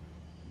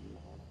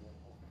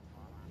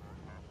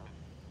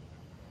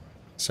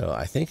 So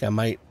I think I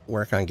might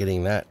work on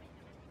getting that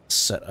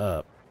set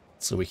up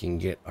so we can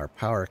get our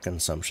power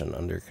consumption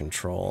under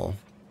control.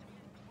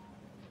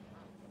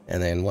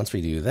 And then once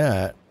we do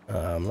that,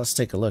 let's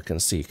take a look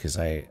and see, because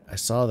I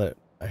saw that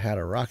I had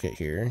a rocket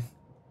here.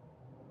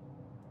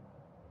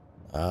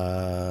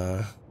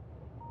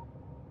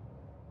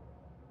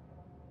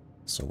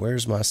 So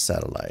where's my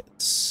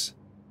satellites?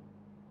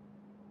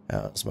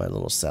 How's my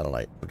little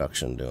satellite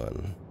production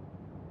doing?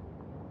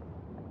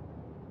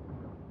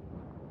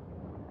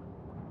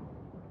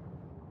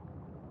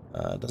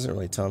 It doesn't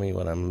really tell me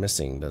what I'm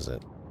missing, does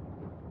it?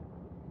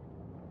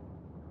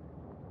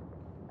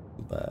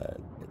 But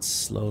it's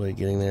slowly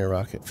getting there.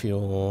 Rocket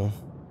fuel.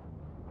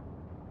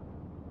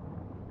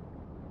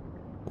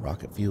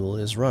 Rocket fuel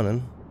is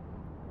running.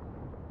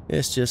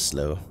 It's just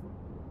slow.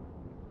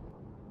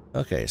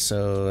 Okay,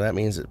 so that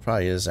means it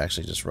probably is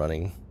actually just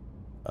running.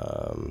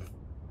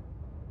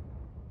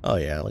 Oh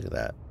yeah, look at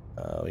that.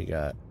 We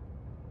got...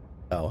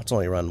 Oh, it's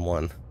only run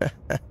 1.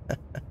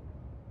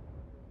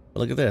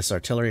 Look at this.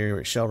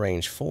 Artillery shell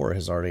range 4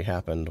 has already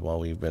happened while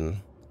we've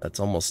been... That's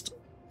almost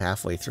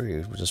halfway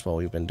through just while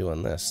we've been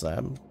doing this. So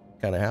I'm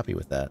kind of happy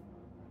with that.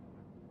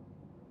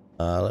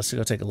 Let's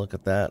go take a look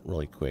at that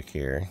really quick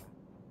here.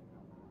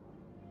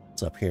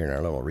 It's up here in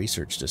our little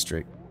research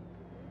district.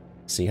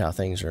 See how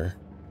things are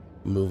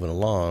moving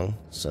along.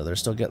 So they're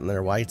still getting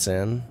their whites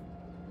in.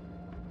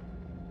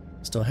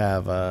 Still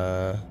have,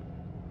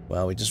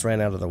 well, we just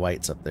ran out of the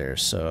whites up there,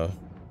 so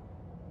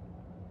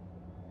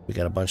we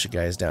got a bunch of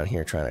guys down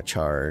here trying to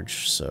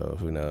charge, so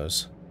who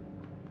knows.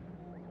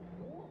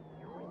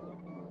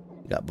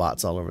 Got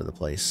bots all over the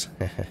place.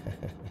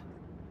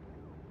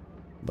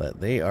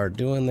 But they are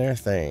doing their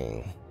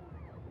thing.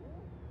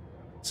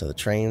 So the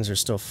trains are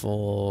still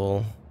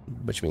full,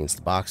 which means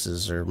the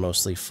boxes are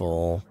mostly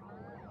full.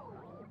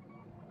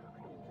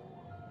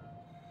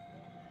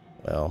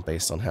 Well,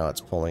 based on how it's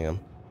pulling them.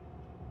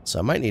 So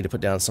I might need to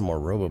put down some more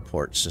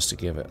roboports just to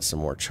give it some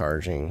more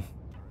charging,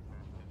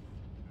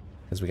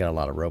 because we got a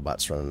lot of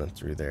robots running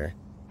through there.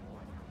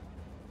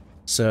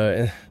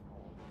 So,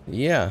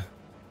 yeah.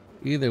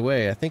 Either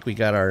way, I think we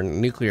got our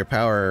nuclear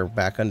power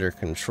back under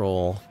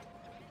control.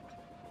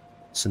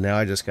 So now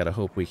I just gotta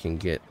hope we can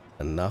get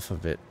enough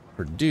of it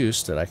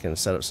produced that I can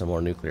set up some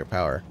more nuclear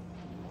power.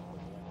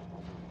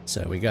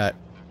 So we got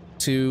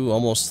 2,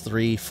 almost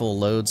 3 full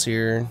loads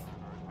here.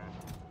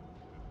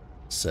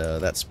 So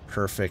that's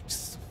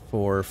perfect.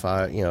 4 or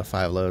 5,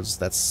 5 loads.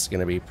 That's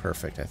gonna be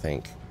perfect, I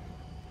think.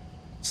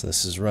 So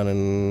this is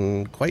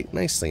running quite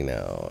nicely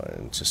now.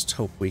 And just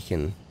hope we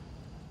can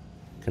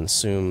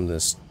consume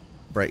this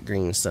bright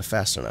green stuff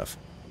fast enough.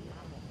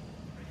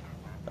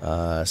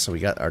 So we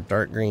got our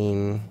dark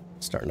green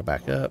starting to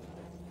back up,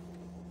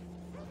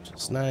 which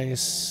is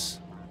nice.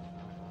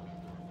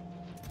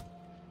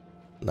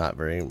 Not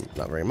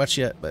very much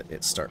yet, but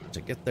it's starting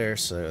to get there,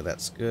 so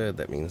that's good.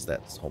 That means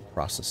that whole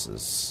process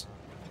is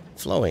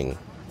flowing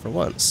for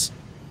once.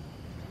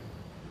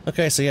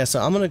 Okay, so yeah,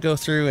 so I'm gonna go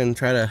through and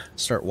try to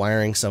start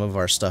wiring some of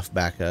our stuff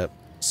back up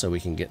so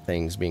we can get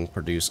things being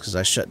produced, because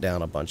I shut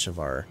down a bunch of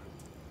our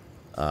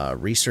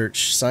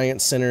research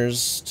science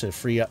centers to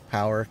free up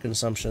power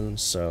consumption.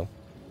 So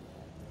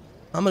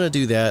I'm gonna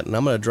do that, and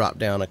I'm gonna drop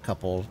down a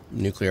couple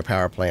nuclear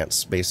power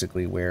plants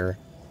basically where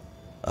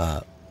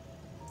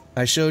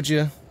I showed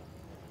you.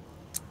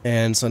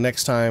 And so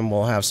next time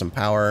we'll have some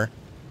power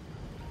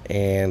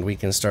and we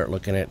can start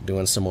looking at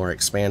doing some more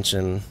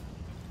expansion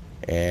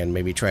and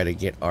maybe try to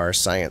get our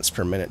science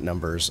per minute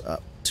numbers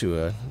up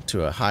to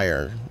a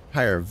higher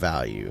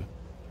value.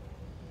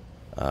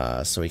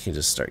 So we can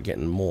just start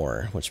getting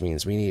more, which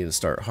means we need to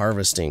start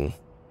harvesting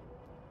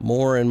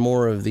more and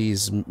more of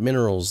these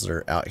minerals that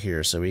are out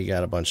here. So we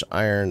got a bunch of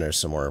iron, there's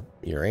some more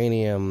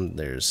uranium,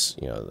 there's,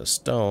 the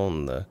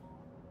stone,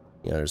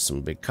 there's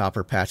some big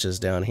copper patches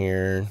down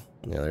here.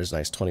 There's a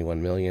nice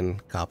 21 million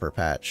copper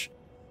patch.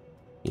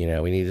 We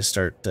need to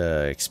start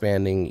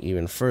expanding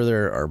even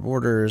further our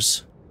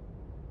borders.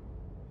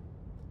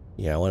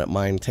 I wouldn't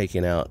mind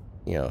taking out,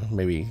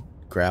 maybe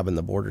grabbing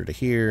the border to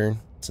here,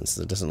 since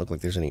it doesn't look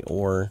like there's any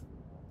ore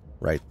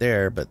right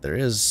there, but there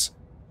is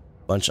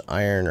a bunch of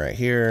iron right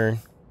here.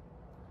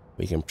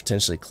 We can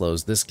potentially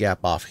close this gap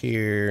off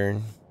here.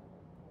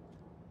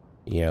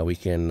 We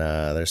can,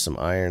 there's some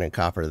iron and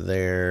copper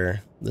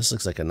there. This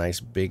looks like a nice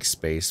big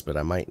space, but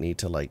I might need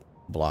to like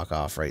block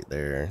off right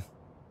there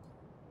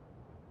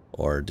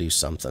or do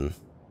something.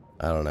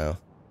 I don't know.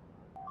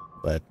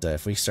 But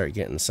if we start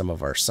getting some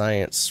of our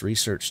science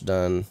research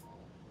done,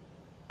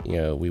 you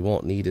know, we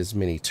won't need as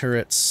many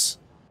turrets,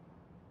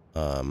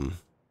 and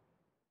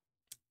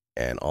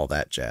all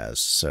that jazz.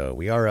 So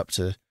we are up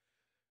to,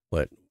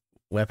 what,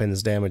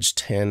 weapons damage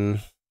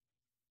 10.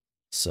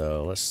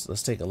 So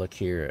let's take a look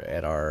here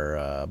at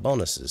our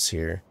bonuses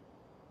here.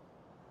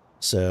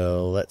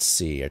 So let's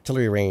see,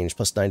 artillery range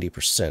plus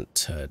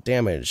 90%,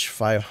 damage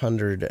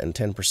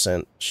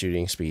 510%,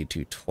 shooting speed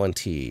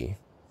 220.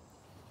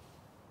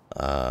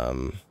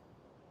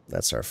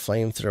 That's our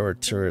flamethrower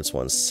turrets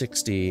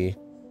 160.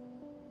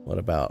 What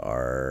about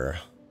our,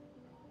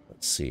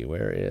 let's see,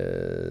 where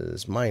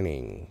is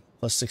mining?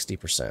 Plus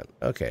 60%.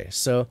 Okay,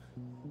 so,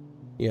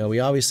 you know,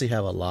 we obviously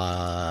have a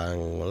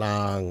long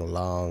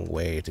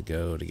way to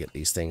go to get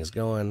these things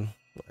going.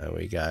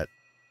 We got,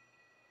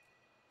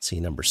 see,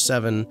 number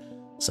 7.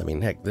 So, I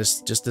mean, heck,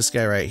 this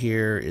guy right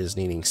here is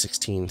needing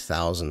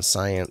 16,000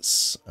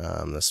 science.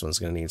 This one's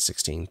going to need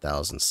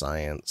 16,000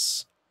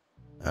 science.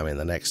 I mean,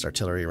 the next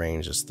artillery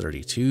range is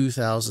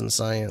 32,000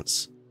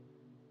 science.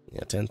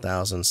 Yeah,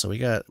 10,000. So we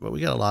got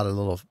a lot of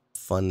little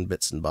fun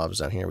bits and bobs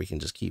down here we can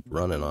just keep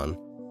running on.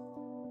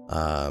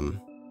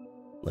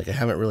 Like, I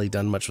haven't really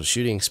done much with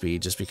shooting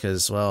speed just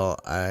because, well,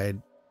 I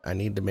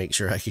need to make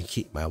sure I can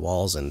keep my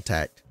walls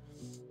intact.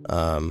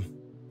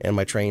 And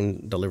my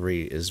train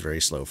delivery is very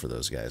slow for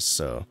those guys,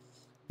 so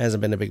hasn't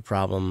been a big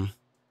problem.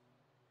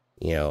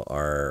 You know,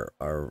 our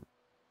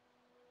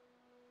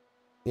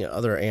you know,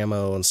 other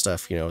ammo and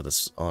stuff, you know,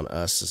 that's on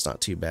us, it's not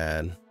too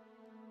bad.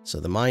 So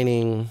the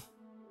mining,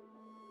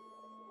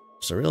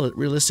 so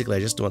realistically,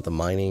 I just want the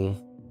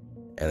mining,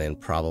 and then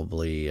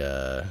probably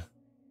you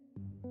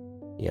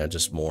know,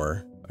 just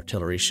more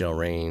artillery shell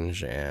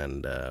range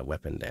and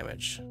weapon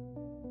damage.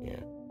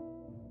 Yeah.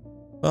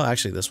 Well,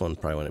 actually, this one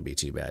probably wouldn't be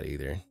too bad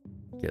either.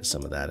 Get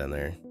some of that in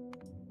there.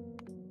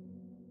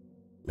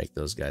 Make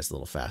those guys a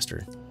little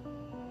faster.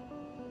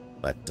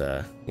 But,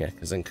 yeah,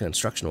 because then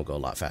construction will go a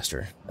lot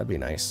faster. That'd be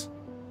nice.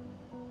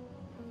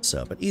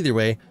 So, but either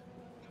way,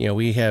 you know,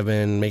 we have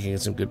been making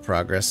some good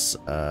progress.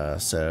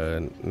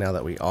 So now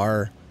that we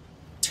are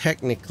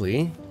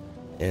technically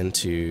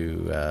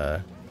into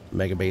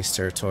Megabase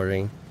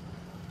territory,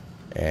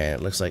 and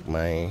it looks like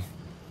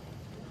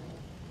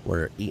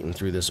we're eating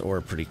through this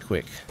ore pretty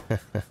quick.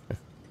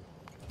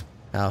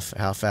 How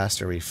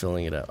fast are we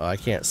filling it up? Oh, I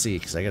can't see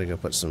because I gotta go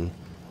put some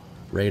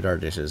radar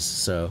dishes.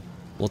 So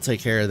we'll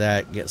take care of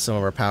that, get some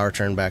of our power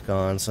turned back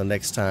on, so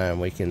next time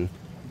we can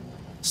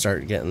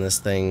start getting this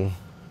thing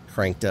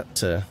cranked up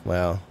to,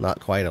 well,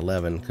 not quite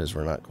 11 because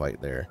we're not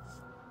quite there,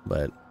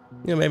 but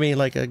you know, maybe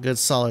like a good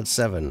solid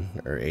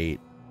 7 or 8.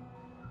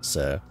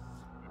 So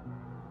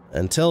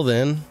until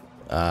then,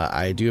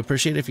 I do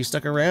appreciate if you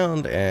stuck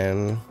around,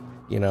 and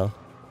you know,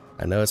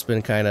 I know it's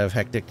been kind of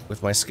hectic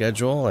with my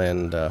schedule,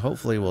 and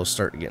hopefully we'll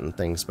start getting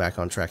things back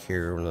on track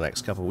here over the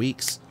next couple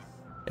weeks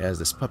as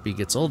this puppy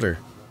gets older.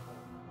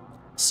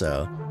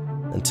 So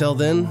until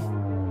then,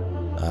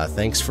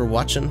 thanks for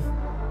watching,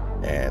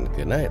 and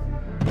good night.